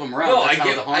if you flip them around, that's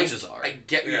how the haunches are. I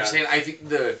get what you're saying. I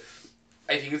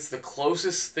think it's the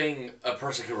closest thing a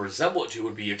person could resemble it to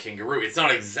would be a kangaroo. It's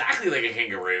not exactly like a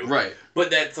kangaroo. Right.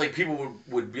 But that's like people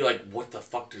would be like, what the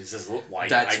fuck does this look like?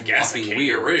 That's I guess a fucking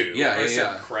kangaroo. weird. Yeah, If I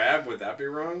said crab, would that be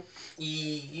wrong?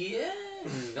 Yeah.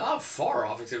 Not far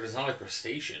off, except it's not a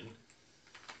crustacean.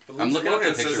 I'm looking at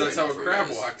the says picture that's right how now a for crab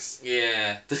you guys. walks.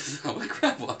 Yeah. This is how a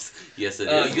crab walks. Yes, it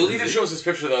is. You'll need to show us this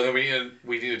picture though. Then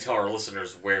we need to tell our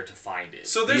listeners where to find it.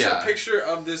 So there's a picture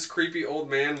of this creepy old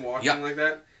man walking like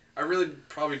that. I really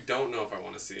probably don't know if I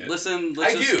want to see it. Listen,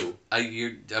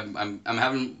 I'm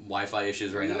having Wi-Fi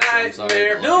issues right now. So I'm sorry.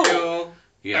 Nightmare. No.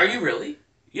 Yeah. Are you really?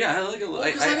 Yeah, I'm on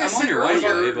your What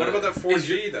Wi-Fi. about that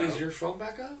 4G though? Is your phone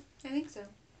back up? I think so.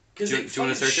 Because Do you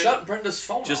wanna search it? shut Brenda's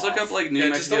phone Just off. look up like New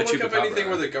just Mexico don't look up Chupacabra. anything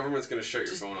where the government's going to shut your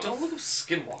Just phone off. don't look up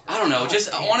Skinwalker. I don't know.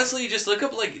 Oh, Honestly, just look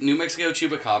up like New Mexico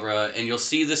Chupacabra, and you'll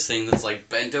see this thing that's like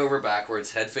bent over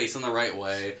backwards, head facing the right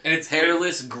way, and it's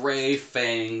hairless, gray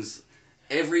fangs,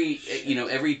 every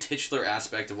titular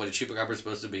aspect of what a chupacabra is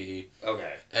supposed to be.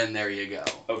 Okay. And there you go.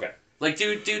 Okay. Like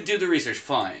do the research,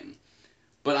 fine.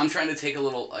 But I'm trying to take a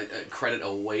little credit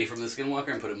away from the Skinwalker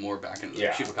and put it more back into the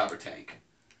Chupacabra tank.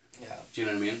 Yeah. Do you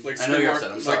know what I mean? Like I know you're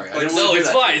upset. I'm sorry. like- I didn't no, wanna do it's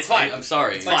that fine, to you. it's fine. I'm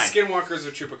sorry. It's Like fine. skinwalkers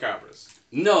or chupacabras.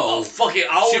 No. Oh, fuck it.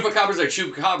 Chupacabras are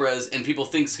chupacabras, and people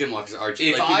think skinwalkers are. If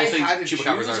like, I people think had to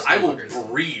chupacabras choose, are I will skinwalkers.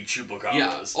 breed chupacabras.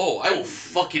 Yeah. Oh, I will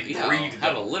fucking breed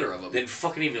have a them. litter of them. Then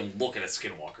fucking even look at a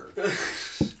skinwalker.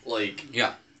 Like,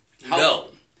 Yeah. no.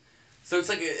 So it's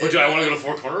like. But do I want to go to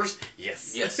Four Corners?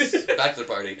 Yes. Yes. Back to the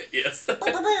party. Yes.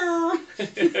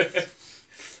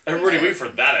 Everybody wait for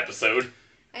that episode.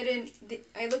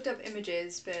 I looked up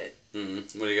images, but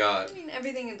What do you got? I mean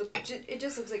everything. It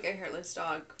just looks like a hairless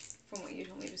dog from what you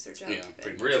told me to search up. Yeah,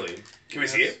 but- Really? Can we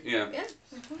see it? Yeah. Yeah.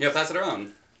 Yeah. Pass it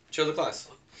around. Show the class.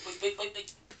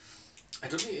 I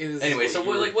don't think it is. Anyway, so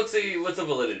what's the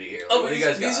validity here? Like, Oh, what do you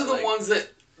guys these got? are the Like, ones that.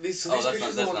 These Oh, that's pictures not-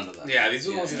 are the that's ones. none of that. Yeah, these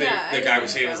are the ones Yeah, that I the guy didn't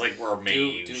was saying know. was like were do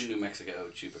mange. New Mexico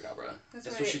Chupacabra. That's That's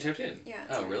what what she typed in. Yeah.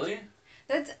 Oh, really?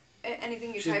 That's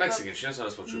anything you She's type Mexican. She knows how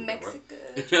to spell up. chupacabra. Mexico.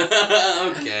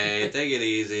 Okay, take it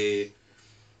easy.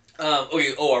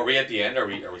 Okay. Oh, are we at the end? Are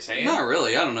we saying? Not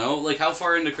really. I don't know. Like, how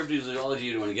far into cryptozoology do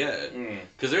you want to get? Mm.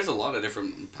 Because there's a lot of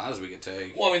different paths we could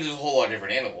take. Well, I mean, there's a whole lot of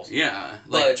different animals. Yeah,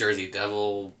 like But- Jersey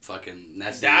Devil, fucking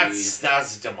Nessie.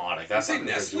 That's demonic. That's You not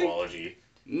say Nestle? zoology.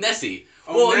 Nessie.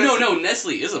 Oh, Well, Nessie. no,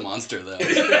 Nestle is a monster though.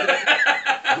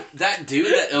 that dude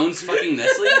that owns fucking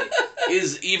Nestle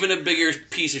is even a bigger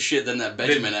piece of shit than that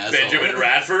Benjamin asshole. Benjamin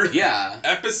Radford? Yeah.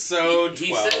 Episode 12.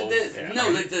 He said that, Yeah. no,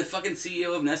 like the fucking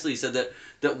CEO of Nestle said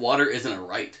that water isn't a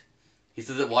right. He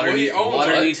said that water, Well, he owns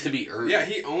water what? needs to be earned. Yeah,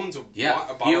 he owns a Yeah,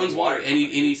 bottle he owns of water, and he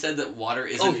company. said that water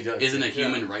he isn't does, isn't a yeah.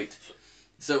 human right.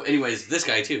 So, anyways, this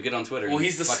guy too, get on Twitter. Well, and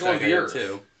he's the fuck scum that of the guy up, earth.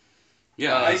 too.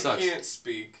 Yeah, I that sucks. can't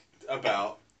speak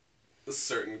about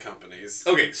certain companies.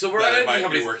 Okay, so we're that I not might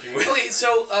going to be working with. Okay,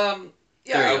 so,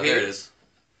 yeah, There you go, okay. there it is.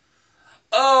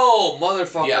 Oh,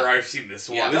 motherfucker, Yeah. I've seen this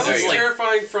one. Yeah, this That is was like,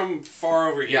 terrifying from far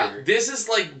over Yeah. here. this is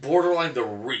like borderline the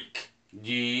Reek.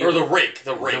 Yeah. Or the Rake.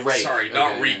 The Rake. Rake. Sorry,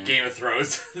 not Okay, Reek, yeah. Game of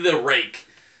Thrones. The Rake.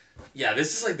 Yeah,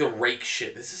 this is like the Rake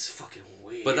shit. This is fucking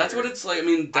weird. But that's what it's like. I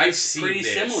mean, I've that's seen pretty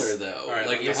this. similar though. All right,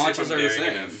 like let me the see if haunches I'm are the daring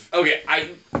same. enough. Okay,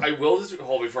 I will just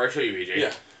hold before I show you, AJ.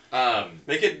 Yeah.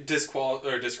 Make it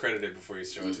discredited before you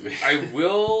show it to me. I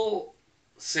will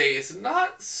say it's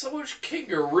not so much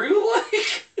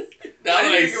kangaroo-like. I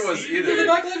didn't think it was Yeah, the either.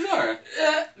 back legs are.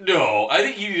 No, I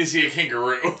think you need to see a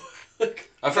kangaroo. I forgot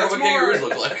That's what more- kangaroos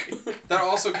look like. That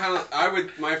also kind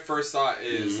of, my first thought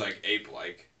is like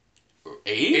ape-like.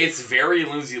 Ape? It's very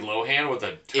Lindsay Lohan with a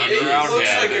It turnaround looks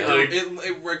head. like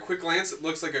at quick glance, it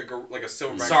looks like a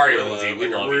silverback Sorry, gorilla, Lindsay, we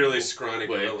like love a really you, scrawny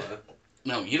but- gorilla.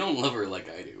 No, you don't love her like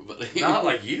I do, but Not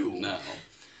like you. No.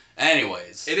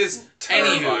 Anyways, It is Anywho,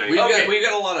 terrifying. we've Okay.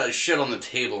 got a lot of shit on the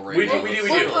table right We now. do, we do, we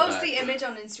We'll do. post the image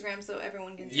on Instagram so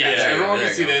everyone can see Yes, Yeah, everyone there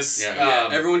can you see go. this. Yeah, Yeah,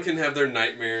 Um, everyone can have their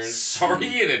nightmares.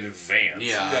 sorry in advance.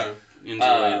 Yeah. Yeah.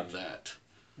 Enjoy that.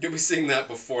 You'll be seeing that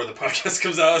before the podcast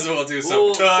comes out as well, too. So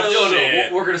Well, tough so- No,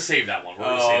 shit. we're gonna save that one. We're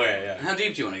gonna Oh, save okay, that one. yeah. How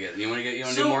deep do you want to get? You want to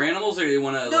So- do more animals, or you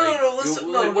want to No, let's-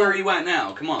 where are you at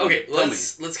now? Come on. Okay, tell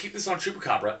let's keep this on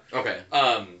Chupacabra. me. Okay.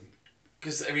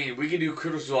 Because I mean, we can do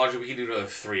cryptozoology. We can do another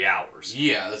 3 hours.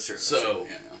 Yeah, that's true. So-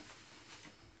 yeah.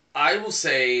 I will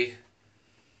say,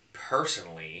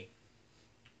 personally,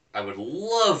 I would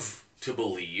love to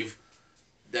believe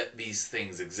that these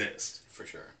things exist. For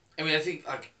sure. I mean, I think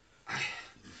like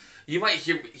you might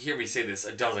hear me say this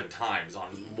a dozen times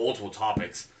on multiple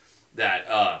topics that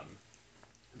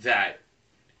that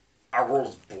our world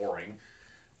is boring.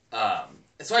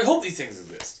 So I hope these things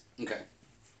exist. Okay.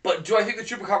 But do I think the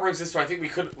Chupacabra exists? Do I think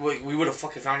we would have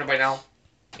fucking found it by now?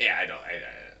 Yeah, I don't.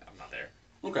 I'm not there.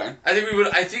 Okay. I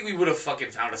think we would have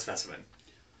fucking found a specimen.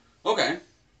 Okay.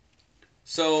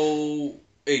 So,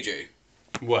 AJ,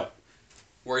 What?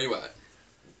 where are you at?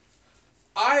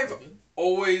 I've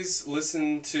always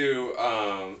listened to,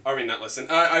 not listen.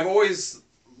 I've always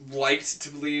liked to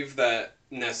believe that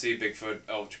Nessie, Bigfoot,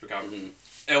 El Chupacabra, Mhm.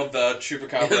 El the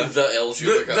Chupacabra. the El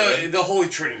Chupacabra. The Holy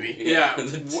Trinity. yeah,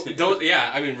 don't.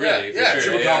 Yeah, I mean, really. Yeah, for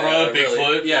sure. Chupacabra, yeah, really.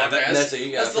 Bigfoot, Yeah, Loch Ness. Nessie,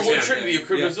 yeah, That's the for Holy sure. Trinity of Yeah.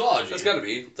 cryptozoology. That's got to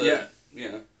be. Yeah.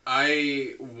 Yeah.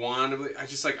 I want to believe. I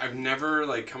just I've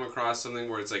never come across something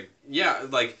where it's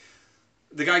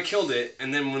the guy killed it,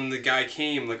 and then when the guy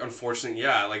came, unfortunately,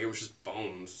 it was just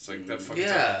bones. It's that fucking.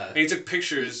 Yeah. And he took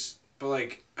pictures, but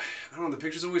I don't know. The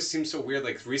pictures always seem so weird.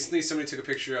 Recently, somebody took a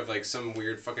picture of some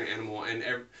weird fucking animal, and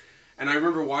I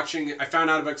remember watching. I found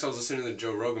out about it because I was listening to the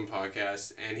Joe Rogan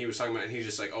podcast, and he was talking about, and he's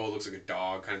just oh, it looks like a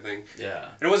dog kind of thing. Yeah.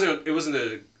 And it wasn't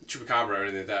a chupacabra or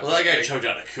anything like that. Well, but, that guy choked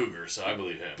out a cougar, so I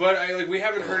believe him. But we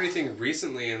haven't heard anything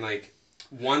recently, and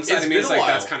one side It's of me been is a while.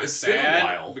 that's kind of It's been a sad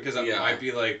while. because it Yeah. might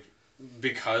be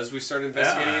because we started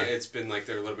investigating Yeah. it, it's been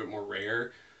they're a little bit more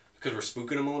rare because we're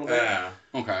spooking them a little bit. Yeah.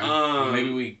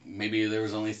 Okay. Maybe there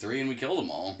was only 3 and we killed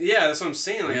them all. Yeah, that's what I'm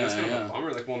saying. Yeah, That's kind of yeah. a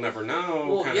bummer. We'll never know,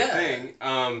 Well, kind yeah. of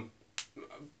thing.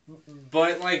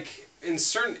 But in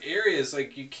certain areas,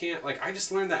 you can't. I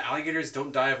just learned that alligators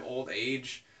don't die of old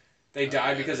age; they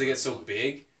die yeah, because they get so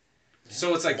big.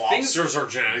 So it's things. Lobsters are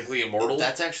genetically immortal.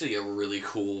 That's actually a really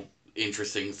cool,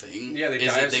 interesting thing. Yeah, they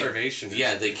is die that of starvation.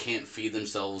 Yeah, they can't feed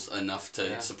themselves enough to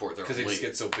Yeah. support their because own they just weight.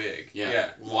 get so big.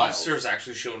 Yeah. Lobsters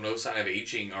actually show no sign of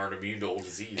aging, aren't immune to old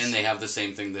disease. And they have the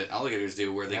same thing that alligators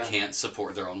do, where they Yeah. can't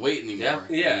support their own weight anymore.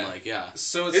 Yeah. And yeah.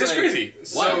 So it's It is crazy.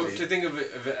 So Wild. to think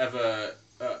of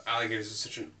alligators as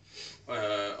such an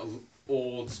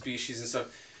old species and stuff,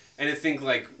 and to think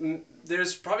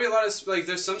there's probably a lot of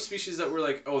there's some species that were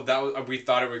we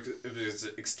thought it was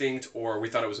extinct, or we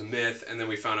thought it was a myth, and then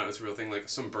we found out it's a real thing.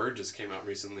 Some bird just came out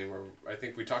recently where I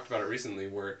think we talked about it recently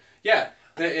where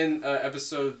in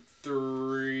episode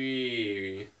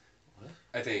 3.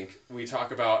 I think we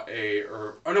talk about it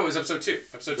was episode 2.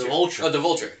 Episode the 2. vulture. Oh, the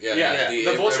vulture. Yeah. Yeah,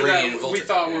 the vulture Iranian that we vulture.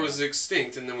 thought Yeah. was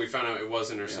extinct, and then we found out it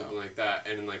wasn't, or Yeah. something like that.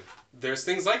 And there's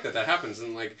things like that happens,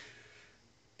 and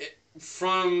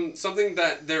from something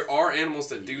that there are animals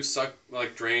that do suck,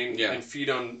 drain Yeah. and feed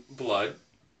on blood.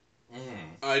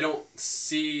 I don't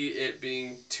see it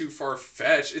being too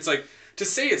far-fetched. It's like, to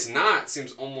say it's not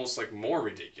seems almost like more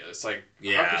ridiculous. Like,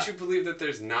 Yeah. how could you believe that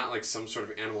there's not like some sort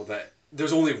of animal that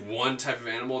there's only one type of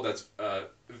animal that's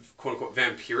quote unquote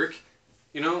vampiric?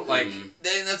 You know, like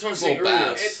that's what I'm saying well,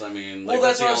 earlier. bats. I mean, Well, like,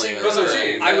 that's what I'm the saying. only That's what I'm other-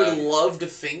 saying. I would Yeah. love to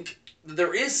think that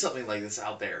there is something like this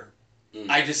out there.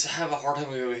 I just have a hard time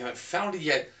believing we haven't found it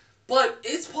yet. But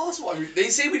it's possible. I mean, they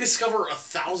say we discover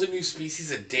 1,000 new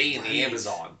species a day in the Right.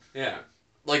 Amazon. yeah.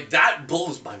 Like, that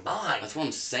blows my mind. That's what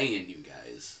I'm saying, you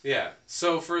guys. Yeah.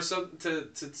 So for some to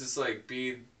just like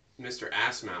be Mr.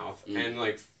 Assmouth and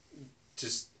like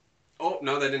just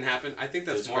no, that didn't happen. I think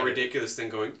that's It's more credit. ridiculous than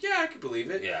going, yeah, I could believe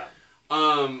it. Yeah.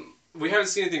 We haven't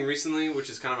seen anything recently, which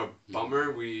is kind of a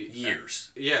bummer.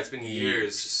 Years. Yeah, it's been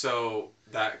years. So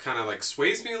that kind of like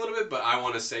sways me a little bit, but I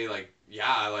want to say like,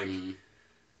 yeah, like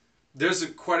there's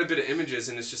quite a bit of images,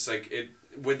 and it's just like it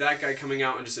with that guy coming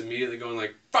out and just immediately going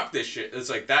like, fuck this shit. It's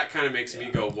like that kind of makes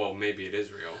me go, well, maybe it is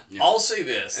real. Yeah. I'll say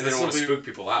this. And they don't want to spook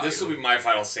people out. This will be my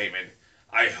final statement.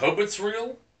 I hope it's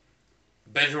real.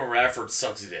 Benjamin Radford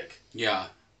sucks a dick. Yeah.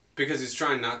 Because he's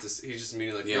trying not to. He's just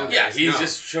immediately like, Yeah. no, Yeah, guys, he's no.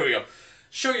 just showing up.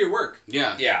 Show your work.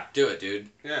 Yeah. Yeah. Do it, dude.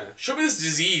 Yeah. Show me this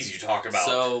disease you talk about.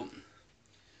 So,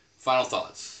 final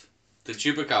thoughts. The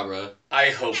Chupacabra. I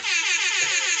hope.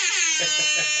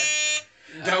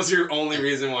 That was your only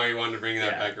reason why you wanted to bring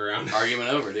that Yeah. back around. Argument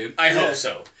over, dude. I Yeah. hope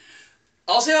so.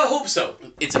 I'll say I hope so.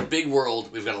 It's a big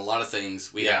world. We've got a lot of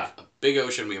things. We Yeah. have a big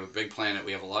ocean. We have a big planet.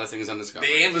 We have a lot of things undiscovered.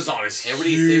 The Amazon is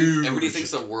Everybody, huge. everybody thinks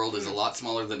the world is a lot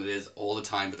smaller than it is all the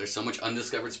time, but there's so much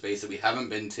undiscovered space that we haven't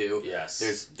been to. Yes.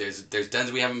 There's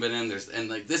dens we haven't been in. And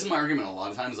like this is my argument a lot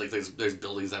of times. Like there's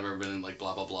buildings I've never been in. Like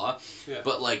blah blah blah. Yeah.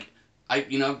 But like I've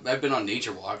been on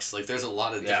nature walks. Like there's a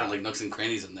lot of different Yeah. like nooks and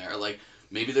crannies in there. Like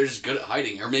maybe they're just good at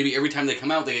hiding, or maybe every time they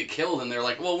come out they get killed and they're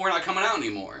like, well, we're not coming out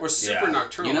anymore. Or super Yeah.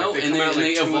 nocturnal. You know, like they and come they- out and like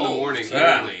they 2 in the evolve. morning.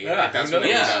 Yeah. Only. Yeah. Like, that's when they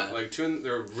Yeah. come out. Like 2 in,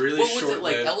 they're really What was short it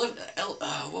like? lived.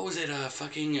 What was it?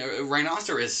 Fucking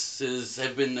rhinoceroses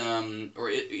have been,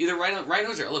 either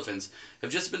rhinos or elephants have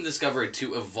just been discovered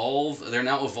to evolve. They're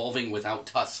now evolving without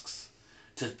tusks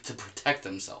to protect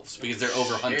themselves because they're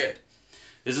overhunted. Shit.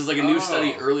 This is like a new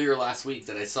study Oh. earlier last week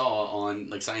that I saw on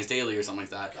like Science Daily or something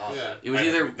like that. God, Yeah. It was that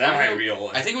either had- that rhino- might be a,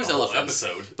 I think it was a whole elephants.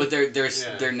 episode. But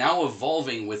Yeah. they're now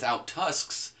evolving without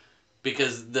tusks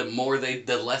because the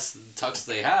less tusks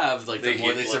they have, like They the more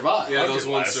get, they like, survive. Yeah, those Hunted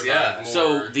ones less, survive yeah. more.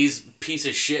 So these piece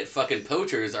of shit fucking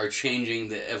poachers are changing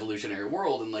the evolutionary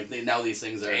world, and like now these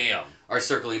things Damn. are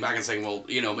circling back and saying, well,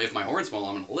 if my horn's small,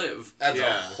 I'm gonna live. That's a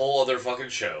Yeah. whole other fucking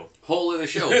show. Whole other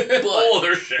show. Whole But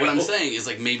other show. what I'm saying is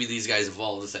like maybe these guys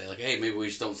evolved to say like, hey, maybe we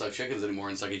just don't suck chickens anymore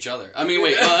and suck each other. I mean,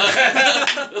 wait,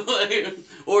 like,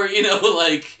 or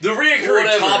like The reoccurring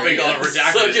Whatever, topic yeah. on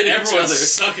Redacted Sucking is each everyone's other.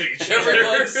 sucking each other.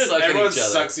 Everyone's sucking Everyone each other.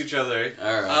 sucks each other.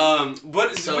 All right.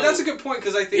 But So- that's a good point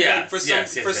because I think Yeah, like, for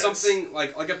yes, yes. something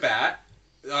like a bat,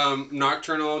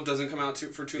 nocturnal doesn't come out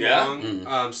for too Yeah?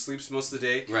 long. Sleeps most of the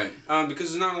day. Right. Because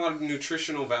there's not a lot of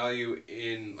nutritional value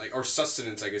in or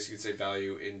sustenance, I guess you could say,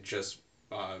 value in just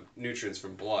nutrients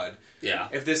from blood. Yeah.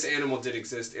 If this animal did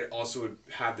exist, it also would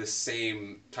have the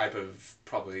same type of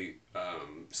probably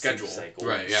schedule. Cycle.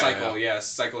 Right. Yeah. Cycle, yes,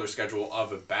 cycle or schedule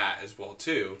of a bat as well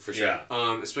too. For sure.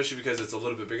 Yeah. Especially because it's a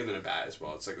little bit bigger than a bat as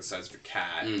well. It's like the size of a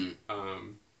cat.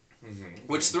 Mm.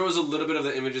 Which throws a little bit of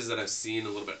the images that I've seen a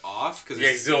little bit off because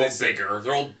Yeah, they're all bigger.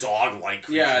 They're all dog-like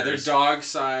creatures. Yeah, they're dog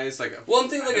size, like Well, I'm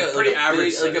thinking like a pretty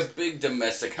average big, like a size. big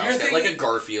domestic You're house cat, thinking- like a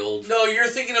Garfield. No, you're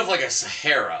thinking of like a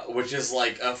Sahara, which is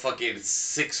like a fucking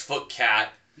 6-foot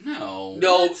cat. No.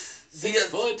 No, What? 6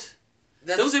 foot.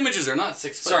 That's, Those images are not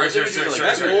 6 foot. Sorry, Those sorry, images are sorry,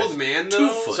 like That sorry. old man 2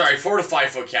 though. foot. sorry, 4 to 5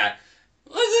 foot cat.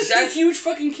 That's a That- huge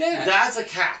fucking cat. That's a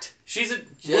cat. She's a.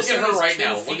 Look at her right 2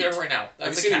 now. feet. Look at her right now. Have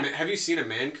That's you a seen cat. have you seen a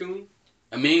mancoon?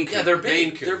 A Maine Coon. Yeah, they're big.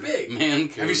 Maine Coon. They're big. Man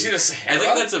Coon. Have you seen a Sahara? I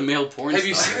think that's a male porn Have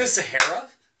you star. seen a Sahara?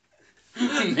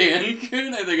 Man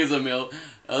Coon? I think it's a male.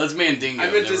 Oh, that's Mandingo.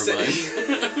 I meant to Never say.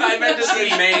 mind. I meant to say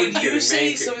Maine When Coon. you say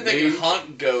Maine Coon. something that can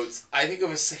hunt goats, I think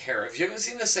of a Sahara. If you haven't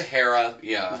seen a Sahara,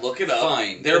 Yeah. look it up.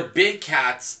 Fine. They're big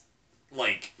cats.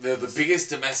 Like, they're the biggest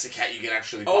domestic cat you can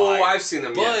actually buy. Oh, I've seen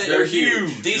them. But Yes, they're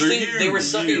huge. These They're things, they were huge,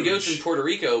 sucking huge. goats in Puerto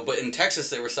Rico, but in Texas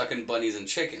they were sucking bunnies and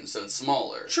chickens, so it's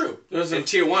smaller. True. There's In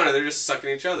Tijuana, they're just sucking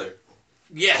each other.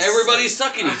 yes. Everybody's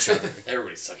sucking each other.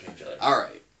 Everybody's sucking each other. All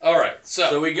right. All right. So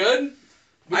So, we good?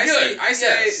 we good. I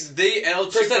say Yes. the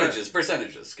El Chico.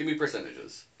 Percentages. Give me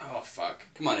percentages. Oh fuck.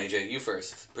 Come on, AJ, you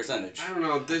first. Percentage. I don't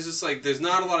know. There's just like there's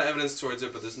not a lot of evidence towards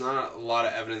it, but there's not a lot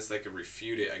of evidence that could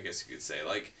refute it. I guess you could say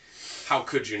like, how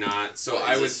could you not? So What,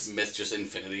 I is would this myth just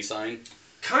infinity sign?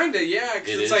 kinda yeah. Because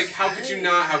It it's is? like how could you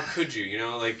not? How could you? You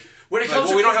know like. when it Like, comes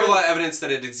well, to we don't have a crypto- lot of evidence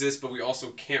that it exists, but we also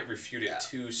can't refute it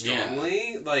too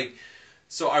strongly. Like,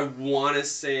 so I want to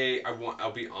say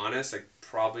I'll be honest, like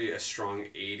probably a strong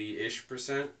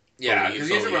 80-ish%. Yeah, because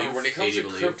you have to remember, when it comes to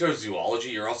believe.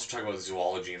 cryptozoology, you're also talking about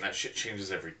zoology, and that shit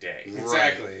changes every day.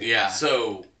 Exactly. Right. Yeah.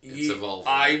 So, It's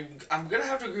evolving. I'm going to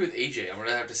have to agree with AJ. I'm going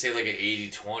to have to say like an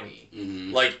 80-20.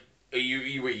 Mm-hmm. Like,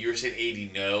 you were saying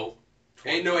 80 no?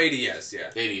 20? No, 80 yes,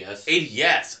 yeah. 80 yes. 80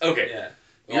 yes. Okay. Yeah.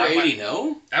 You're 80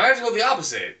 no? I might have to go the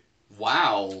opposite.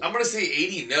 Wow. I'm going to say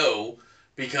 80 no,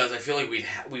 because I feel like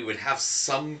we would have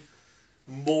some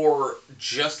more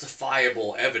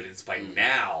justifiable evidence by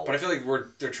now. But I feel like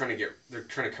they're trying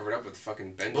to cover it up with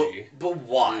fucking Benji. But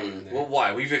why? Mm. Well,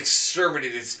 why? We've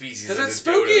exterminated species. Because of it's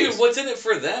the spooky. dodos. What's in it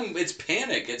for them? It's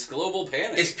panic. It's global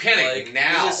panic. It's panic Like,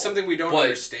 now. It's just something we don't but-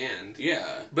 understand.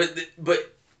 Yeah. But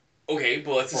okay,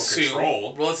 but let's For assume.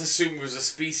 control. Well, let's assume it was a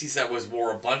species that was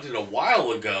more abundant a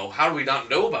while ago. How do we not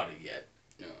know about it yet?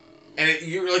 And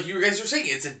like you guys were saying,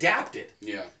 it's adapted.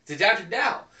 Yeah. It's adapted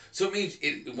now, so it means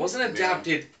it wasn't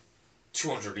adapted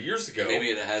 200 years ago. Maybe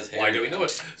it has hair. Why do we know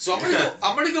it? So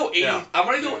I'm gonna go 80. Yeah. I'm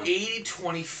gonna go Yeah.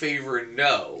 80-20 favor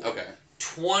no. Okay.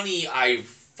 20. I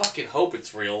fucking hope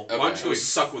it's real. Okay. Why don't you go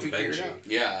suck with Figure it Benji? out.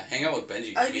 Yeah. Hang out with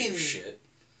Benji. I piece mean- of shit.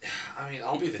 I mean,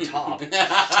 I'll be the top.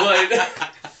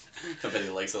 I bet he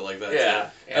likes it like that. Yeah.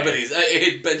 Too. I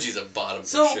bet Benji's a bottom.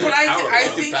 So, for sure. but I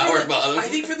Power think Power for the, bottom. I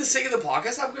think for the sake of the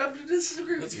podcast, I'm going to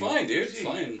disagree with That's you. fine, dude. It's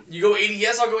fine. You go 80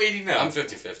 yes, I'll go 80 no. I'm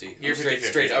 50-50. You're I'm straight 50-50.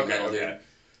 straight down the Okay, middle, okay. dude.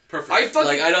 Perfect. I fucking,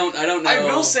 Like I don't know. I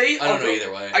will say I don't I'll know go-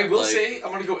 either way. I will Like, say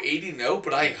I'm gonna go 80 no,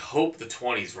 but I hope the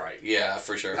 20's right. Yeah,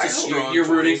 for sure. It's a strong You're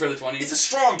rooting 20. for the 20. It's a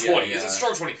strong 20. Yeah, It's a yeah.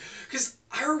 strong 20. Because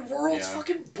our world's Yeah.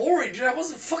 fucking boring, dude. I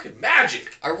wasn't fucking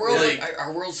magic. Our world, Like,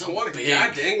 our world's so I want a big.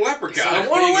 goddamn leprechaun. I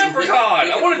want a big and leprechaun.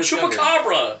 big I want a and discovered.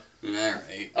 chupacabra. All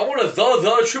right. I want a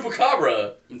the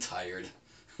chupacabra. I'm tired.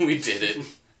 We did it.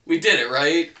 We did it,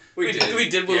 right? We did. We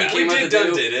did what Yeah. we came We out did to done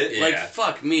do. did it. Yeah. Like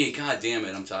fuck me, god damn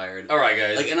it, I'm tired. All right,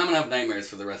 guys. Like, and I'm gonna have nightmares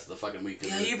for the rest of the fucking week.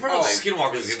 yeah, you brought up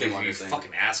Skinwalkers the again, Skinwalker you thing.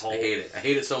 fucking asshole. I hate it. I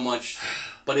hate it so much,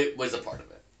 but it was a part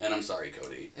of it, and I'm sorry,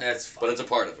 Cody. That's fine. But it's a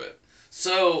part of it.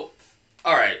 So,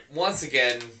 all right. Once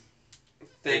again,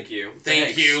 Thank you. Thank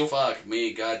Thanks. you. Fuck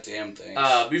me, goddamn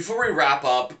thanks. Before we wrap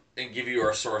up and give you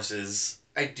our sources,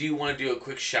 I do want to do a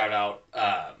quick shout out.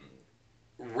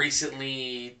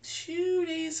 Recently, 3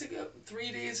 days ago.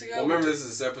 Well, remember, this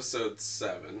is episode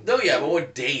 7. No, yeah, but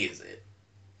what day is it?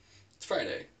 It's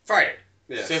Friday. Friday.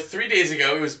 Yeah. So 3 days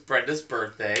ago, it was Brenda's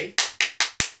birthday.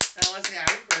 Now let's say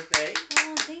happy birthday.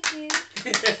 Oh, thank you.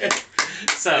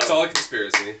 So It's all a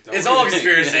conspiracy. Don't it's worry. all a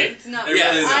conspiracy. It's not It Yeah,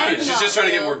 really is I'm not. She's not just trying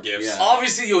to get real. more gifts. Yeah.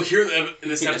 Obviously, you'll hear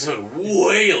this episode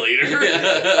way later.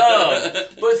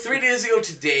 But 3 days ago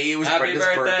today, it was Happy Brenda's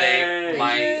birthday.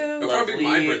 My Thank you. It'll probably be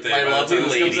my birthday my by the lovely time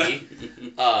this comes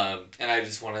lady. And I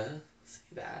just want to say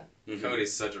that.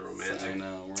 Cody's such a I romantic.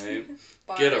 know, right?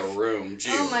 Barf. Get a room.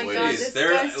 Gee Oh my whiz. God, Jeez, this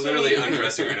they're guy's literally changing.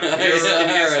 undressing right now. Yeah, Can you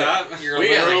alright. stop? You're We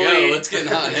gotta literally, go. It's getting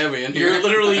hot and heavy in here. you're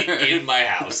literally in my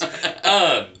house.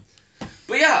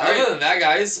 But yeah, Alright. other than that,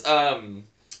 guys,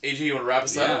 AJ, you want to wrap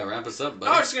us Yeah, up? wrap us up, I buddy.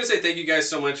 was just gonna say thank you guys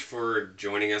so much for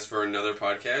joining us for another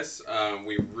podcast.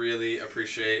 We really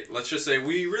appreciate. Let's just say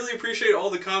we really appreciate all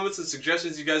the comments and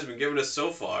suggestions you guys have been giving us so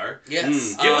far. Yes.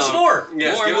 Mm. Give us more.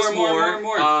 Yes, More, give more, us more,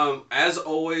 more. As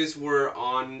always, we're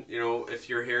on. If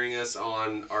you're hearing us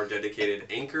on our dedicated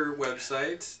Anchor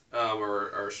website,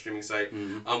 or our streaming site.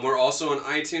 Mhm. We're also on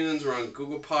iTunes. We're on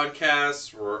Google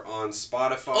Podcasts. We're on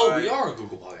Spotify. Oh, we are on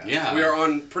Google Podcast. Yeah. We are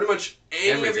on pretty much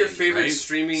any of your Everything, favorite right?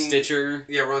 streaming. Stitcher.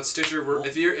 Yeah, we're on Stitcher.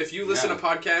 If you listen Yeah. to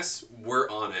podcasts, we're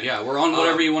on it. Yeah, we're on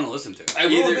whatever you want to listen to. I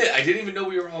will Either- admit, I didn't even know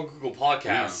we were on Google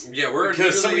Podcasts. Yeah, we're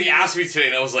Because somebody literally- asked me today,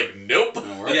 and I was like, nope. No,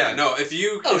 we're Yeah, up no. If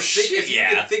you Oh, can think, shit, if you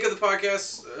yeah. can think of the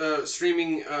podcast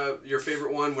streaming your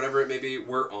favorite one, whatever it may be,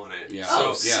 we're on it. Yeah.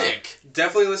 Oh, So yeah. sick.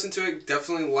 definitely listen to it.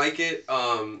 Definitely like it.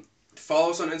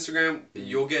 Follow us on Instagram.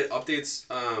 You'll get updates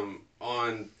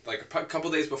on like a couple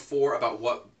days before about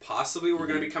what possibly we're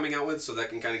going to be coming out with, so that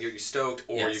can kind of get you stoked,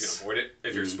 or you can Yes. avoid it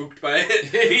if you're Mhm. spooked by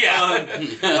it. Yeah.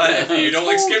 But if you don't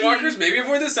like skinwalkers, maybe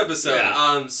avoid this episode.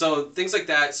 Yeah. So things like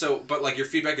that. So, but like your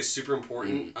feedback is super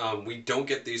important. We don't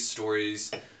get these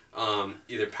stories,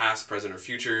 either past, present, or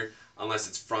future, unless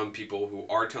it's from people who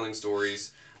are telling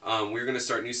stories. We're going to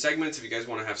start new segments. If you guys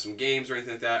want to have some games or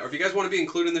anything like that, or if you guys want to be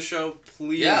included in the show,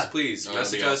 please, Yeah. please Oh, that'd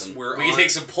message be us. awesome. We're We on can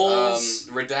take some polls.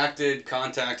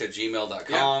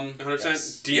 redactedcontact@gmail.com. 100%.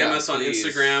 Yes. DM Yeah, us on please.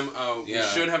 Instagram. Yeah. We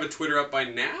should have a Twitter up by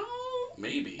now.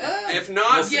 Maybe. If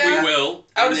not, yeah. we will.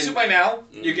 I would And assume then by now.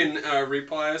 you can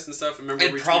reply us and stuff. Remember,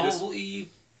 And retweet us. probably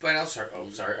by now. Sorry. Oh,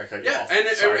 sorry. I cut you Yeah, off. and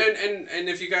Sorry. and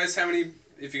if you guys have any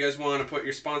if you guys want to put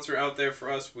your sponsor out there for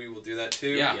us, we will do that too.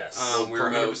 Yeah. Yes. We're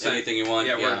Promote 100%. anything you want.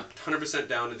 Yeah, Yeah. we're 100%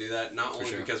 down to do that. Not only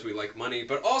sure. because we like money,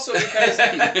 but also because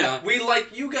Yeah. we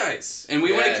like you guys. And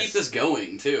we want to Yes. keep this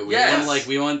going too. We Yes. want, like,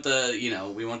 we want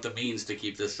the means to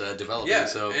keep this developing. Yeah,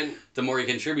 So and the more you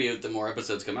contribute, the more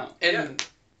episodes come out. And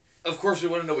of course, we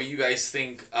want to know what you guys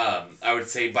think. I would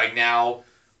say by now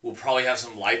we'll probably have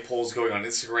some live polls going on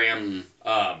Instagram.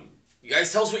 You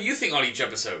guys tell us what you think on each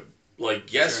episode.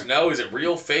 Like, yes, Sure. no, is it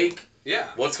real, fake? yeah,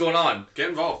 What's going on? get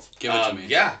involved. Give it to me.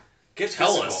 Yeah, Get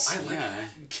Tell physical. us. I like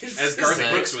Yeah. As Garth Sex,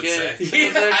 Brooks would say.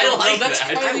 Yeah, I like that's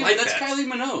that. Kylie, I like that's that. Kylie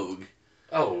Minogue.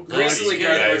 Oh, Recently, Let's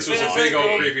Garth get Brooks was a big old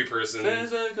physical. creepy person.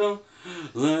 Physical.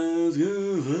 Let's get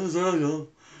physical.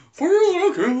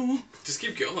 Physical. Just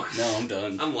keep going. No, I'm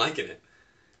done. I'm liking it.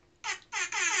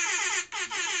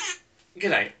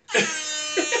 Good night.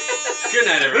 Good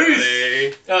night,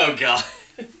 everybody. Oh, God.